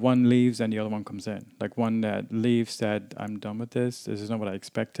 or one leaves and the other one comes in. Like one that leaves said, "I'm done with this. This is not what I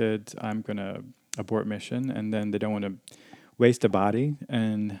expected. I'm gonna abort mission," and then they don't want to waste a body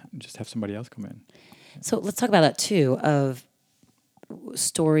and just have somebody else come in. So let's talk about that too, of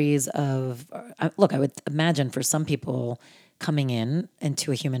stories of, look, I would imagine for some people coming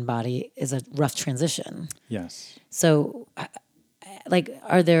into a human body is a rough transition. Yes. So like,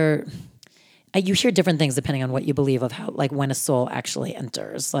 are there, you hear different things depending on what you believe of how, like when a soul actually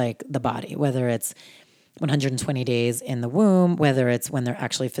enters like the body, whether it's 120 days in the womb, whether it's when they're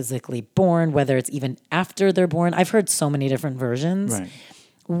actually physically born, whether it's even after they're born. I've heard so many different versions. Right.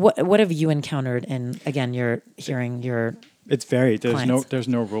 What have you encountered? And again, you're hearing your It's varied. clients. There's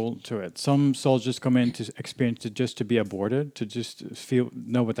no rule to it. Some souls just come in to experience it, just to be aborted, to just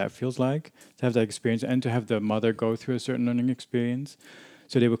know what that feels like, to have that experience, and to have the mother go through a certain learning experience.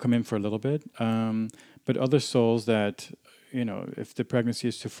 So they will come in for a little bit. But other souls that, if the pregnancy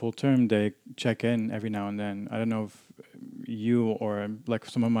is to full term, they check in every now and then. I don't know if you or like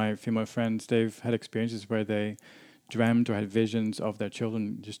some of my female friends, they've had experiences where they dreamt or had visions of their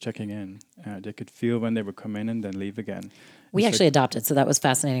children just checking in. They could feel when they would come in and then leave again. We actually adopted, so that was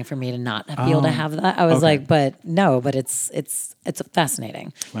fascinating for me to not be able to have that. I was okay. like, but it's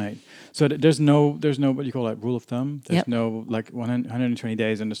fascinating. Right. So there's no what you call like rule of thumb. There's Yep. no like 120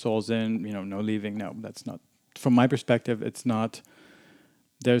 days and the soul's in, no leaving. No, that's not. From my perspective, it's not.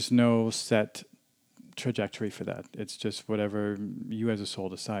 There's no set trajectory for that. It's just whatever you as a soul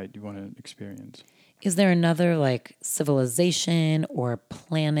decide you want to experience. Is there another like civilization or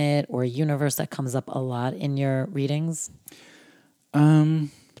planet or universe that comes up a lot in your readings? Let's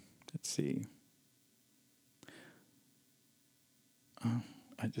see.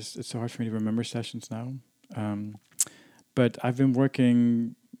 It's so hard for me to remember sessions now. But I've been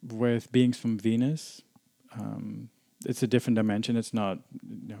working with beings from Venus. It's a different dimension. It's not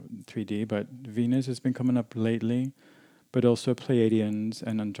 3D, but Venus has been coming up lately. But also Pleiadians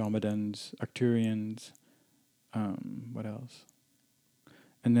and Andromedans, Arcturians. What else?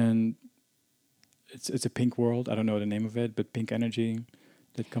 And then it's a pink world. I don't know the name of it, but pink energy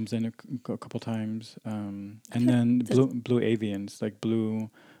that comes in a couple times. And then blue avians, like blue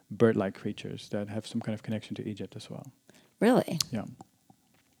bird-like creatures that have some kind of connection to Egypt as well. Really? Yeah.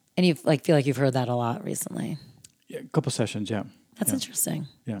 And you like feel like you've heard that a lot recently. Yeah, a couple sessions, yeah. That's interesting.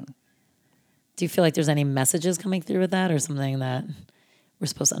 Yeah. Do you feel like there's any messages coming through with that, or something that we're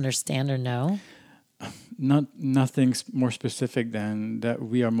supposed to understand or know? Nothing more specific than that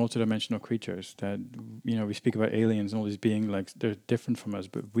we are multidimensional creatures. That we speak about aliens and all these beings like they're different from us,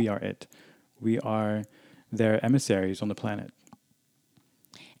 but we are it. We are their emissaries on the planet.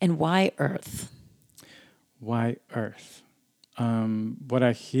 And why Earth? Why Earth? What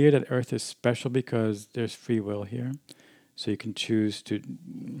I hear that Earth is special because there's free will here. So you can choose to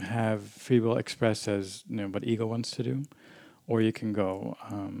have free will expressed as what ego wants to do, or you can go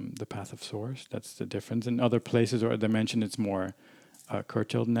the path of source. That's the difference. In other places or dimension, it's more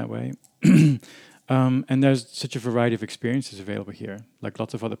curtailed in that way. And there's such a variety of experiences available here. Like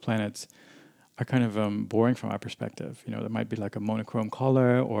lots of other planets are kind of boring from our perspective. There might be like a monochrome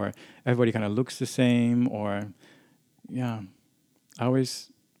color, or everybody kind of looks the same, or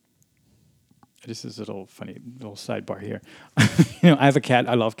this is a little funny little sidebar here. I have a cat.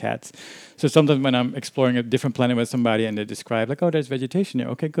 I love cats. So sometimes when I'm exploring a different planet with somebody and they describe like, oh, there's vegetation here.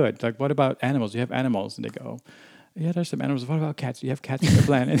 Okay, good. Like, what about animals? Do you have animals? And they go, yeah, there's some animals. What about cats? Do you have cats on your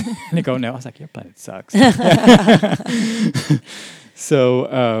planet? And they go, no. I was like, your planet sucks. So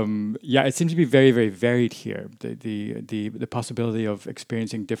it seems to be very, very varied here. The possibility of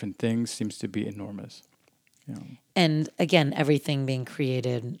experiencing different things seems to be enormous. And again, everything being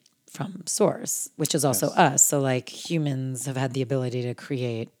created from source, which is also Yes. us. So like humans have had the ability to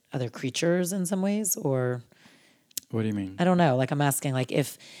create other creatures in some ways, or What do you mean? I don't know. Like I'm asking, like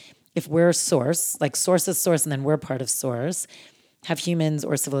if if we're source, like source is source, and then we're part of source, have humans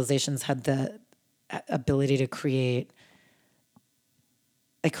or civilizations had the ability to create,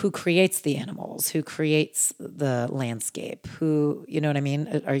 like who creates the animals, who creates the landscape, who, you know what I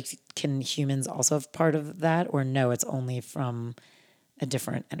mean? Can humans also have part of that, or no, it's only from a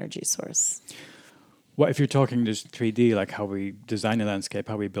different energy source? Well, if you're talking just 3D, like how we design a landscape,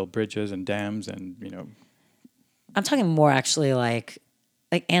 how we build bridges and dams, and I'm talking more actually like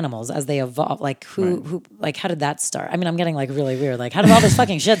animals as they evolve, like who like how did that start? I mean, I'm getting like really weird. Like how did all this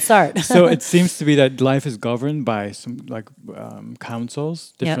fucking shit start? So it seems to be that life is governed by some like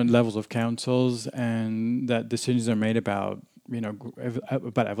councils, different levels of councils, and that decisions are made about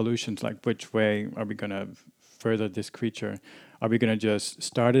about evolutions, like which way are we going to further this creature? Are we going to just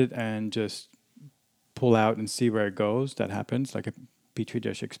start it and just pull out and see where it goes? That happens, like a petri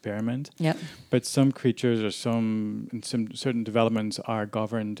dish experiment. Yep. But some creatures or some certain developments are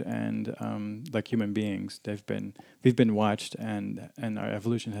governed, and like human beings, we've been watched, and our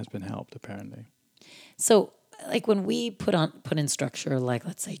evolution has been helped apparently. So like when we put in structure, like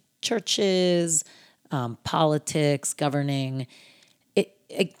let's say churches, politics, governing.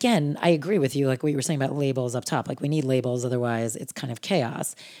 Again, I agree with you. Like what you were saying about labels up top. Like we need labels, otherwise it's kind of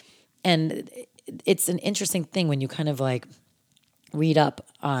chaos. And it's an interesting thing when you kind of like read up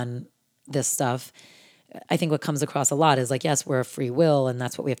on this stuff. I think what comes across a lot is like, yes, we're a free will and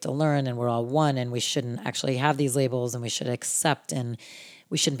that's what we have to learn and we're all one and we shouldn't actually have these labels and we should accept and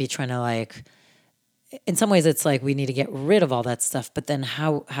we shouldn't be trying to like, in some ways it's like we need to get rid of all that stuff, but then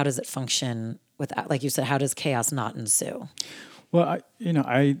how does it function without, like you said, how does chaos not ensue? Well,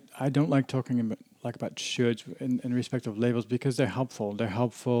 I don't like talking about shoulds in respect of labels because they're helpful. They're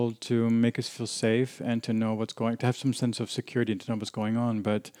helpful to make us feel safe and to know to have some sense of security and to know what's going on.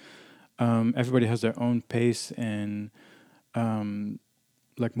 But everybody has their own pace in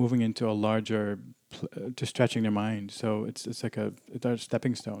like moving into a larger, to stretching their mind. So it's like there are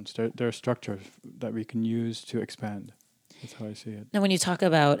stepping stones. There are structures that we can use to expand. That's how I see it. Now, when you talk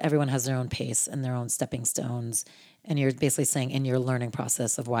about everyone has their own pace and their own stepping stones, and you're basically saying in your learning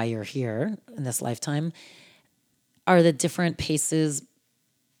process of why you're here in this lifetime, are the different paces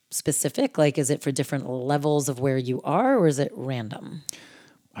specific? Like, is it for different levels of where you are, or is it random?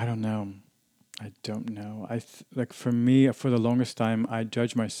 I don't know. Like for me, for the longest time, I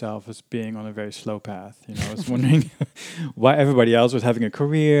judged myself as being on a very slow path. I was wondering why everybody else was having a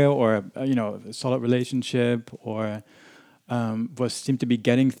career or a solid relationship or seemed to be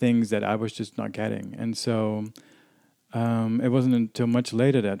getting things that I was just not getting. And so it wasn't until much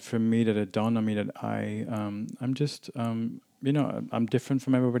later that for me that it dawned on me that I'm just I'm different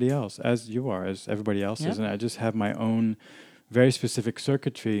from everybody else, as you are, as everybody else is, and I just have my own very specific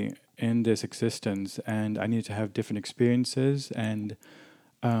circuitry in this existence, and I need to have different experiences, and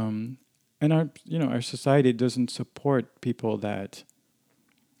our society doesn't support people that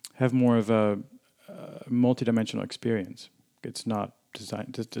have more of a multidimensional experience. It's not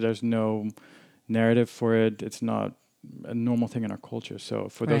designed. There's no narrative for it. It's not a normal thing in our culture. So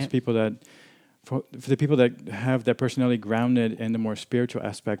for those people for the people that have their personality grounded in the more spiritual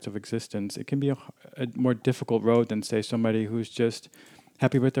aspects of existence, it can be a more difficult road than, say, somebody who's just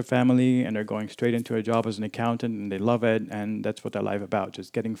happy with their family and they're going straight into a job as an accountant and they love it and that's what their life about,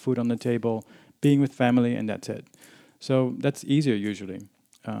 just getting food on the table, being with family, and that's it. So that's easier usually.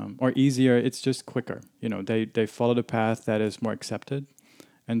 Or easier, it's just quicker. They follow the path that is more accepted.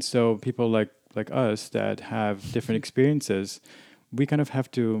 And so people like us that have different experiences, we kind of have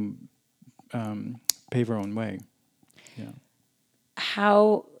to pave our own way.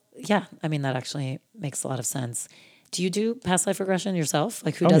 I mean, that actually makes a lot of sense. Do you do past life regression yourself?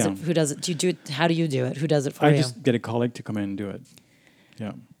 Like who does it? Who does it? Do you do it? How do you do it? Who does it for you? I just get a colleague to come in and do it.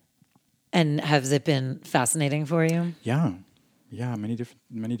 Yeah. And has it been fascinating for you? Yeah. Yeah, many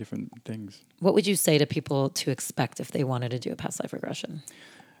different things. What would you say to people to expect if they wanted to do a past life regression?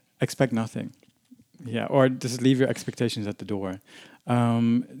 Expect nothing. Yeah, or just leave your expectations at the door.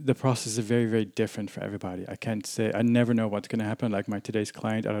 The process is very, very different for everybody. I can't say, I never know what's going to happen. Like my today's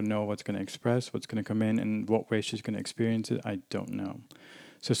client, I don't know what's going to express, what's going to come in, and what way she's going to experience it. I don't know.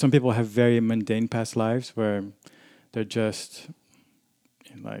 So some people have very mundane past lives where they're just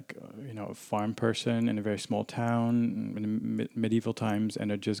like a farm person in a very small town in the medieval times, and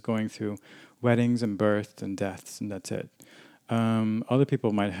they're just going through weddings and births and deaths, and that's it. Other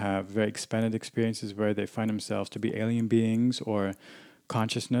people might have very expanded experiences where they find themselves to be alien beings or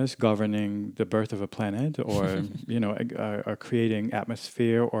consciousness governing the birth of a planet, or are creating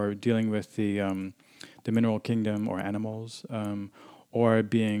atmosphere, or dealing with the mineral kingdom or animals, or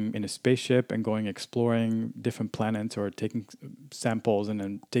being in a spaceship and going exploring different planets, or taking samples and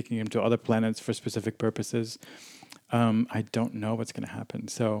then taking them to other planets for specific purposes. I don't know what's going to happen.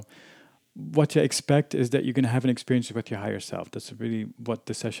 So what to expect is that you're going to have an experience with your higher self. That's really what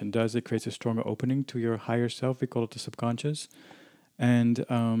the session does. It creates a stronger opening to your higher self. We call it the subconscious. And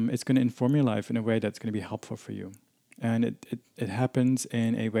it's going to inform your life in a way that's going to be helpful for you. And it happens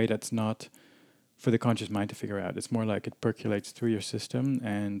in a way that's not for the conscious mind to figure out. It's more like it percolates through your system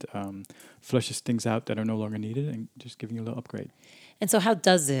and flushes things out that are no longer needed, and just giving you a little upgrade. And so how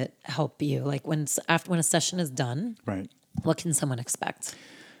does it help you? Like when a session is done, Right. what can someone expect?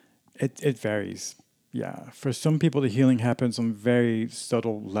 It varies. Yeah. For some people, the healing happens on very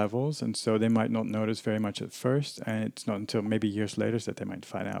subtle levels. And so they might not notice very much at first. And it's not until maybe years later that they might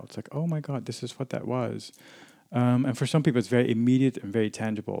find out. It's like, oh my God, this is what that was. And for some people, it's very immediate and very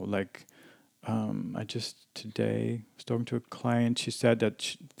tangible. Like, I just today was talking to a client. She said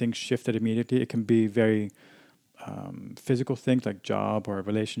that things shifted immediately. It can be very physical things like job or a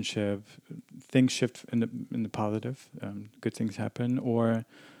relationship. Things shift in the positive. Good things happen, or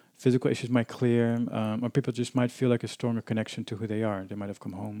physical issues might clear, or people just might feel like a stronger connection to who they are. They might have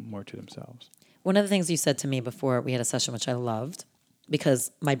come home more to themselves. One of the things you said to me before we had a session, which I loved,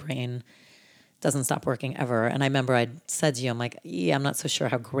 because my brain doesn't stop working ever. And I remember I said to you, I'm like, yeah, I'm not so sure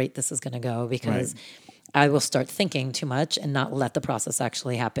how great this is going to go, because I will start thinking too much and not let the process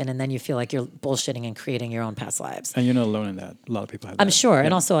actually happen. And then you feel like you're bullshitting and creating your own past lives. And you're not alone in that. A lot of people have that. I'm sure. Yeah.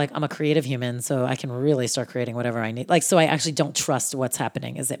 And also, like, I'm a creative human, so I can really start creating whatever I need. Like, so I actually don't trust what's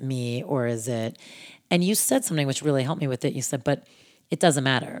happening. Is it me or is it... And you said something which really helped me with it. You said, but it doesn't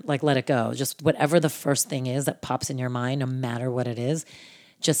matter. Like, let it go. Just whatever the first thing is that pops in your mind, no matter what it is,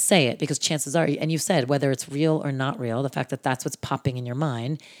 just say it, because chances are, and you said, whether it's real or not real, the fact that that's what's popping in your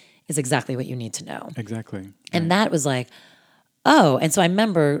mind is exactly what you need to know. Exactly. And that was like, oh. And so I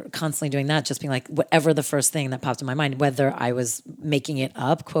remember constantly doing that, just being like, whatever the first thing that popped in my mind, whether I was making it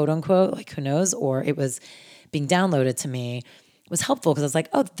up, quote unquote, like who knows, or it was being downloaded to me, was helpful, because I was like,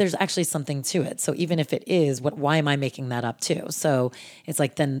 oh, there's actually something to it. So even if it is, why am I making that up too? So it's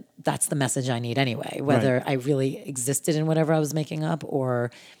like, then that's the message I need anyway, whether I really existed in whatever I was making up,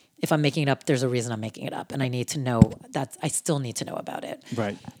 or if I'm making it up, there's a reason I'm making it up, and I need to know that. I still need to know about it.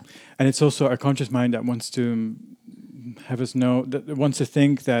 Right. And it's also our conscious mind that wants to have us know, that wants to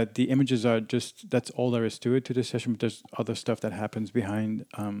think that the images are just, that's all there is to it, to the session, but there's other stuff that happens behind,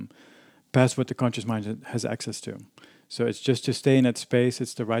 past what the conscious mind has access to. So it's just to stay in that space.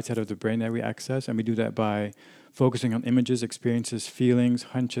 It's the right side of the brain that we access, and we do that by focusing on images, experiences, feelings,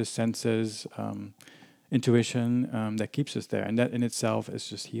 hunches, senses, intuition, that keeps us there. And that in itself is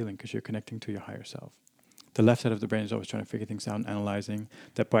just healing, because you're connecting to your higher self. The left side of the brain is always trying to figure things out, analyzing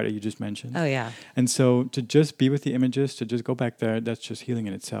that part that you just mentioned. Oh, yeah. And so to just be with the images, to just go back there, that's just healing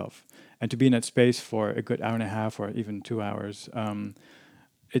in itself. And to be in that space for a good hour and a half or even 2 hours,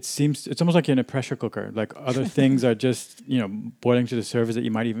 it's almost like you're in a pressure cooker. Like other things are just, boiling to the surface that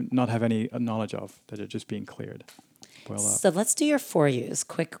you might even not have any knowledge of, that are just being cleared. So let's do your 4 U's.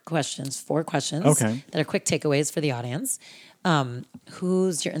 Quick questions, 4 questions. Okay. That are quick takeaways for the audience.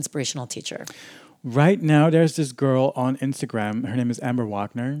 Who's your inspirational teacher? Right now, there's this girl on Instagram. Her name is Amber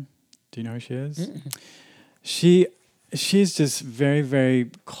Wagner. Do you know who she is? Mm-mm. She's this very,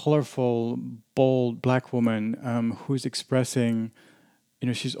 very colorful, bold Black woman who's expressing...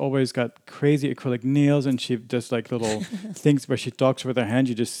 she's always got crazy acrylic nails, and she does like little things where she talks with her hand.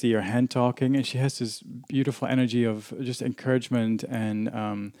 You just see her hand talking, and she has this beautiful energy of just encouragement. And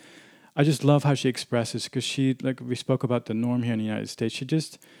I just love how she expresses, because she, like we spoke about the norm here in the United States,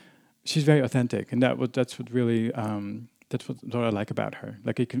 she's very authentic, and that's what really that's what I like about her.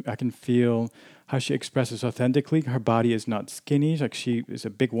 Like I can feel how she expresses authentically. Her body is not skinny, like she is a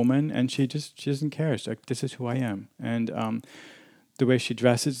big woman, and she doesn't care. It's like, this is who I am, and the way she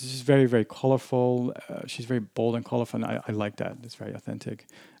dresses is very, very colorful. She's very bold and colorful, and I like that. It's very authentic.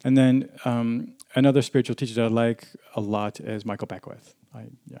 And then another spiritual teacher that I like a lot is Michael Beckwith.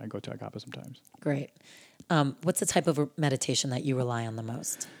 I go to Agape sometimes. Great. What's the type of meditation that you rely on the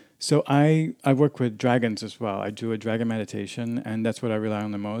most? So I work with dragons as well. I do a dragon meditation, and that's what I rely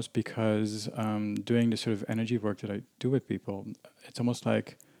on the most, because doing the sort of energy work that I do with people, it's almost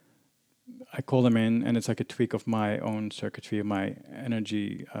like I call them in, and it's like a tweak of my own circuitry, of my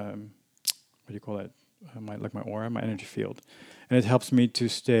energy, what do you call it? My aura, my energy field. And it helps me to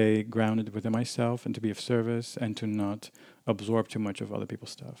stay grounded within myself and to be of service and to not absorb too much of other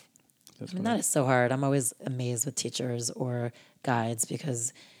people's stuff. That is so hard. I'm always amazed with teachers or guides,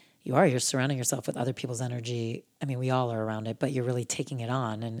 because you're surrounding yourself with other people's energy. I mean, we all are around it, but you're really taking it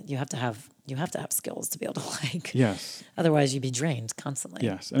on, and you have to have skills to be able to like. Yes. Otherwise, you'd be drained constantly.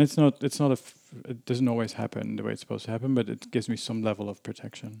 Yes, and it doesn't always happen the way it's supposed to happen, but it gives me some level of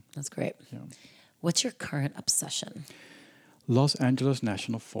protection. That's great. Yeah. What's your current obsession? Los Angeles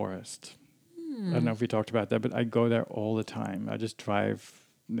National Forest. I don't know if we talked about that, but I go there all the time. I just drive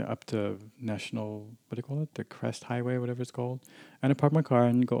up to National, what do you call it? The Crest Highway, whatever it's called. And I park my car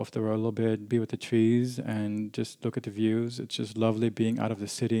and go off the road a little bit, be with the trees and just look at the views. It's just lovely being out of the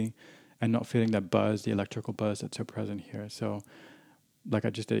city and not feeling that buzz, the electrical buzz that's so present here. So like I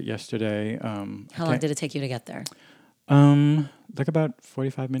just did it yesterday. How long did it take you to get there? Like about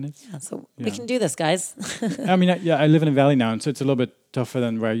 45 minutes. Yeah, so we can do this, guys. I mean, I live in a valley now, and so it's a little bit tougher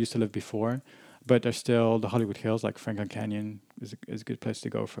than where I used to live before. But there's still the Hollywood Hills, like Franklin Canyon, is a good place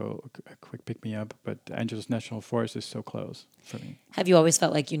to go for a quick pick-me-up. But the Angeles National Forest is so close for me. Have you always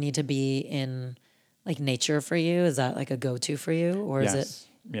felt like you need to be in like nature for you? Is that like a go-to for you, or is it?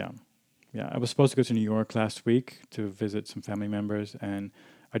 Yeah. I was supposed to go to New York last week to visit some family members, and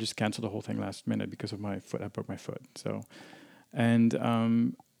I just canceled the whole thing last minute because of my foot. I broke my foot. So, and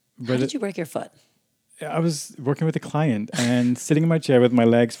how did you break your foot? I was working with a client and sitting in my chair with my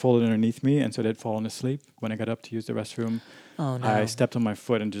legs folded underneath me, and so they'd fallen asleep. When I got up to use the restroom, Oh no! I stepped on my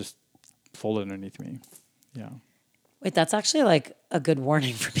foot and just folded underneath me. Yeah. Wait, that's actually like a good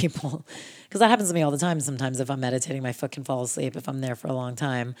warning for people, because that happens to me all the time. Sometimes if I'm meditating, my foot can fall asleep if I'm there for a long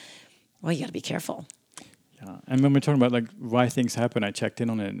time. Well, you got to be careful. Yeah, and when we're talking about like why things happen, I checked in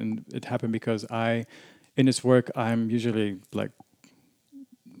on it, and it happened because in this work, I'm usually like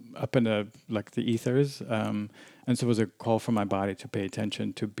up in the ethers, and so it was a call from my body to pay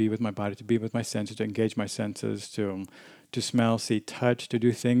attention, to be with my body, to be with my senses, to engage my senses, to smell, see, touch, to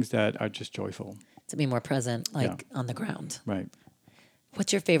do things that are just joyful. To be more present, on the ground. Right.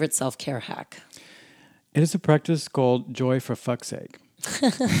 What's your favorite self-care hack? It is a practice called joy for fuck's sake.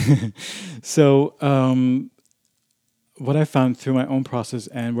 So what I found through my own process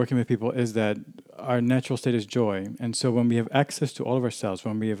and working with people is that our natural state is joy. And so when we have access to all of ourselves,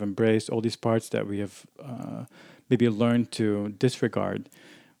 when we have embraced all these parts that we have maybe learned to disregard,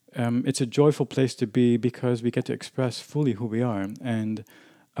 it's a joyful place to be because we get to express fully who we are. And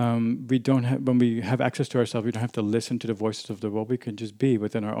when we have access to ourselves, we don't have to listen to the voices of the world. We can just be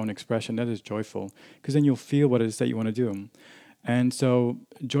within our own expression. That is joyful, because then you'll feel what it is that you want to do. And so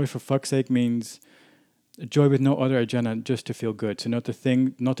joy for fuck's sake means joy with no other agenda, just to feel good. So not the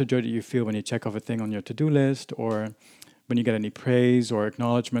joy that you feel when you check off a thing on your to-do list, or when you get any praise or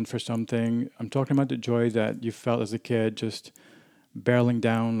acknowledgement for something. I'm talking about the joy that you felt as a kid, just barreling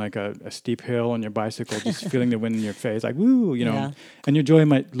down like a steep hill on your bicycle, just feeling the wind in your face, like woo, you know. Yeah. And your joy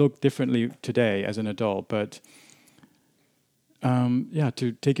might look differently today as an adult, but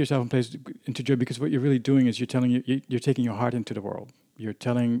to take yourself in place into joy, because what you're really doing is you're taking your heart into the world. You're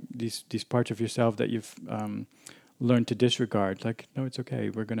telling these parts of yourself that you've learned to disregard, like, no, it's okay.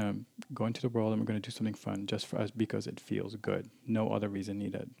 We're going to go into the world and we're going to do something fun just for us because it feels good. No other reason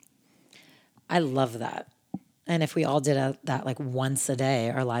needed. I love that. And if we all did that like once a day,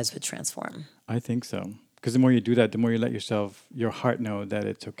 our lives would transform. I think so. Because the more you do that, the more you let your heart know that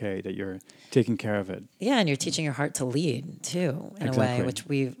it's okay, that you're taking care of it. Yeah, and you're teaching your heart to lead too, in a way, which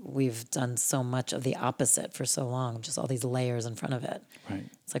we've done so much of the opposite for so long, just all these layers in front of it. Right.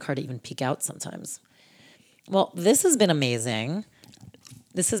 It's like hard to even peek out sometimes. Well, this has been amazing.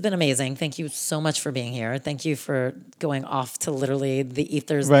 Thank you so much for being here. Thank you for going off to literally the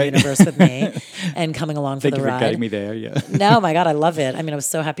ethers of the universe with me and coming along for the ride. Thank you for guiding me there. Yeah. No, my God, I love it. I mean, I was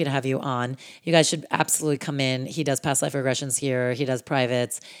so happy to have you on. You guys should absolutely come in. He does past life regressions here. He does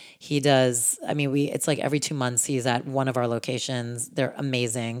privates. It's like every 2 months he's at one of our locations. They're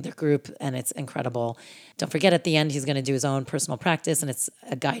amazing. They're group and it's incredible. Don't forget, at the end, he's going to do his own personal practice, and it's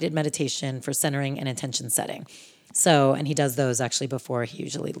a guided meditation for centering and intention setting. So, and he does those actually before he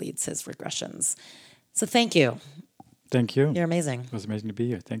usually leads his regressions. So thank you. Thank you. You're amazing. It was amazing to be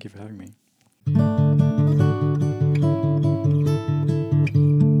here. Thank you for having me.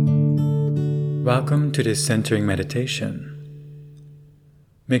 Welcome to this centering meditation.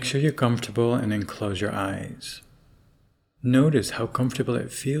 Make sure you're comfortable and then close your eyes. Notice how comfortable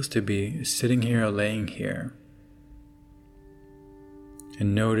it feels to be sitting here or laying here.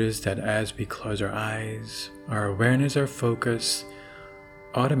 And notice that as we close our eyes, our awareness, our focus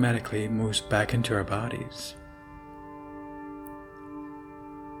automatically moves back into our bodies.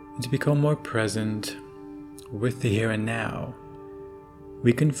 And to become more present with the here and now,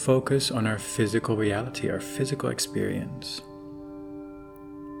 we can focus on our physical reality, our physical experience.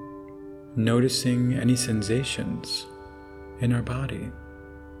 Noticing any sensations in our body.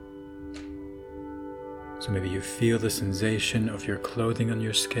 So maybe you feel the sensation of your clothing on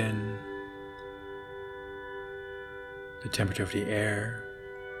your skin, the temperature of the air,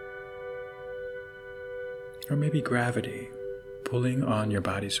 or maybe gravity pulling on your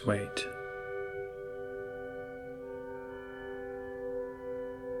body's weight.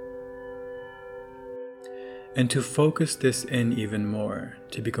 And to focus this in even more,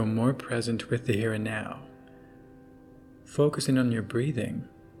 to become more present with the here and now, focusing on your breathing,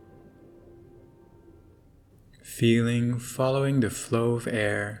 feeling, following the flow of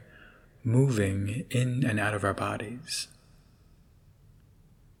air, moving in and out of our bodies.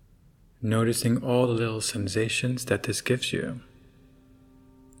 Noticing all the little sensations that this gives you.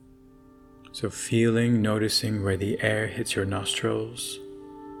 So feeling, noticing where the air hits your nostrils,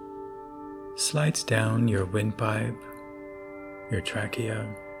 slides down your windpipe, your trachea,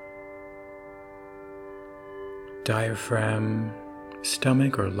 diaphragm,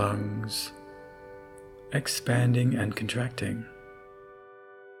 stomach or lungs, expanding and contracting.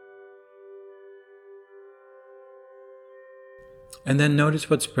 And then notice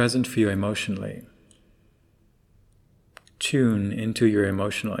what's present for you emotionally. Tune into your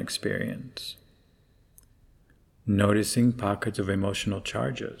emotional experience, noticing pockets of emotional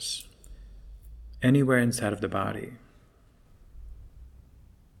charges anywhere inside of the body.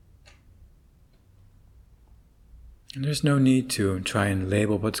 And there's no need to try and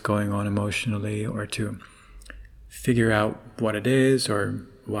label what's going on emotionally or to figure out what it is or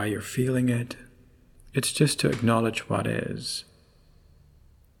why you're feeling it. It's just to acknowledge what is.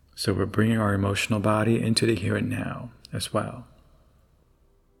 So we're bringing our emotional body into the here and now as well.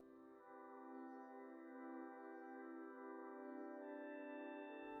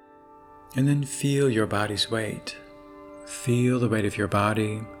 And then feel your body's weight. Feel the weight of your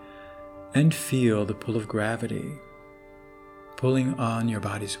body and feel the pull of gravity pulling on your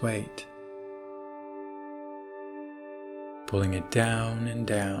body's weight. Pulling it down and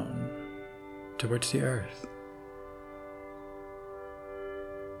down towards the earth.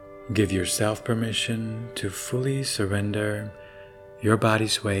 Give yourself permission to fully surrender your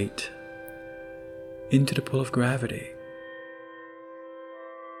body's weight into the pull of gravity.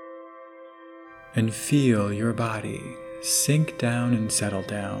 And feel your body sink down and settle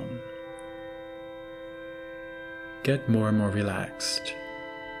down. Get more and more relaxed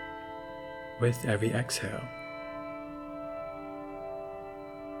with every exhale.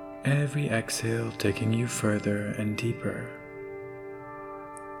 Every exhale taking you further and deeper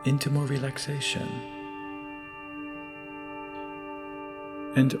into more relaxation.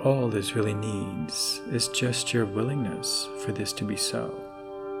 And all this really needs is just your willingness for this to be so.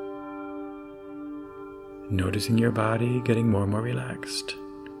 Noticing your body getting more and more relaxed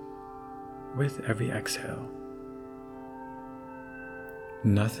with every exhale.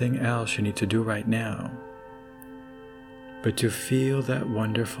 Nothing else you need to do right now, but to feel that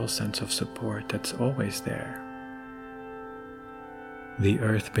wonderful sense of support that's always there. The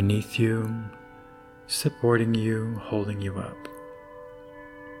earth beneath you, supporting you, holding you up.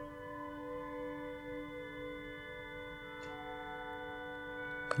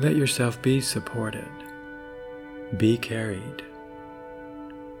 Let yourself be supported, be carried.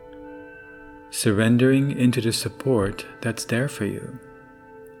 Surrendering into the support that's there for you.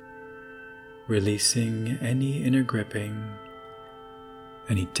 Releasing any inner gripping,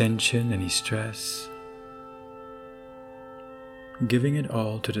 any tension, any stress. Giving it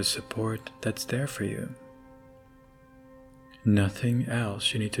all to the support that's there for you. Nothing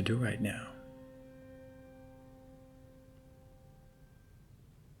else you need to do right now.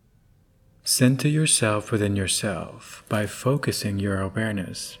 Center yourself within yourself by focusing your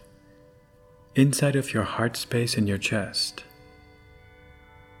awareness inside of your heart space in your chest.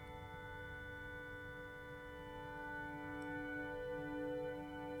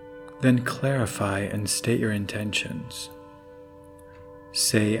 Then clarify and state your intentions.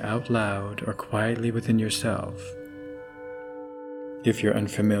 Say out loud or quietly within yourself. If you're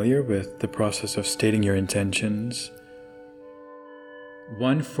unfamiliar with the process of stating your intentions,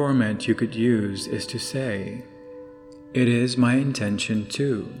 one format you could use is to say, "It is my intention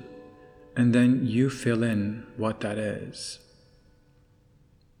to," and then you fill in what that is.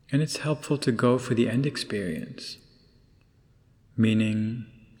 And it's helpful to go for the end experience, meaning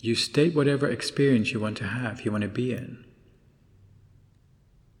you state whatever experience you want to have, you want to be in.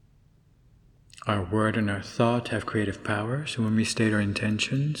 Our word and our thought have creative power, so when we state our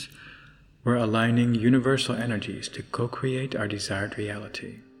intentions, we're aligning universal energies to co-create our desired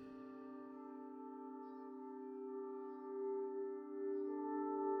reality.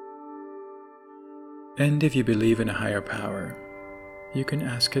 And if you believe in a higher power, you can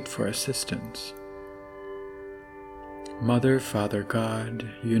ask it for assistance. Mother, Father, God,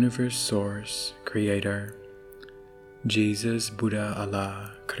 Universe, Source, Creator, Jesus, Buddha,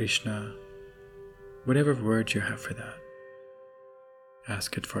 Allah, Krishna, whatever word you have for that,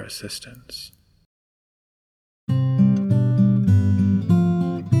 ask it for assistance.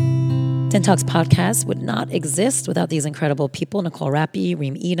 Den Talks podcast would not exist without these incredible people: Nicole Rappi,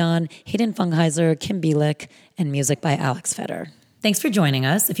 Reem Edon, Hayden Fungheiser, Kim Bielik, and music by Alex Feder. Thanks for joining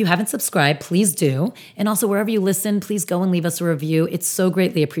us. If you haven't subscribed, please do. And also, wherever you listen, please go and leave us a review. It's so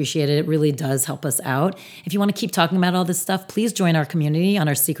greatly appreciated. It really does help us out. If you want to keep talking about all this stuff, please join our community on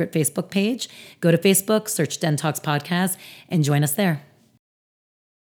our secret Facebook page. Go to Facebook, search Den Talks Podcast, and join us there.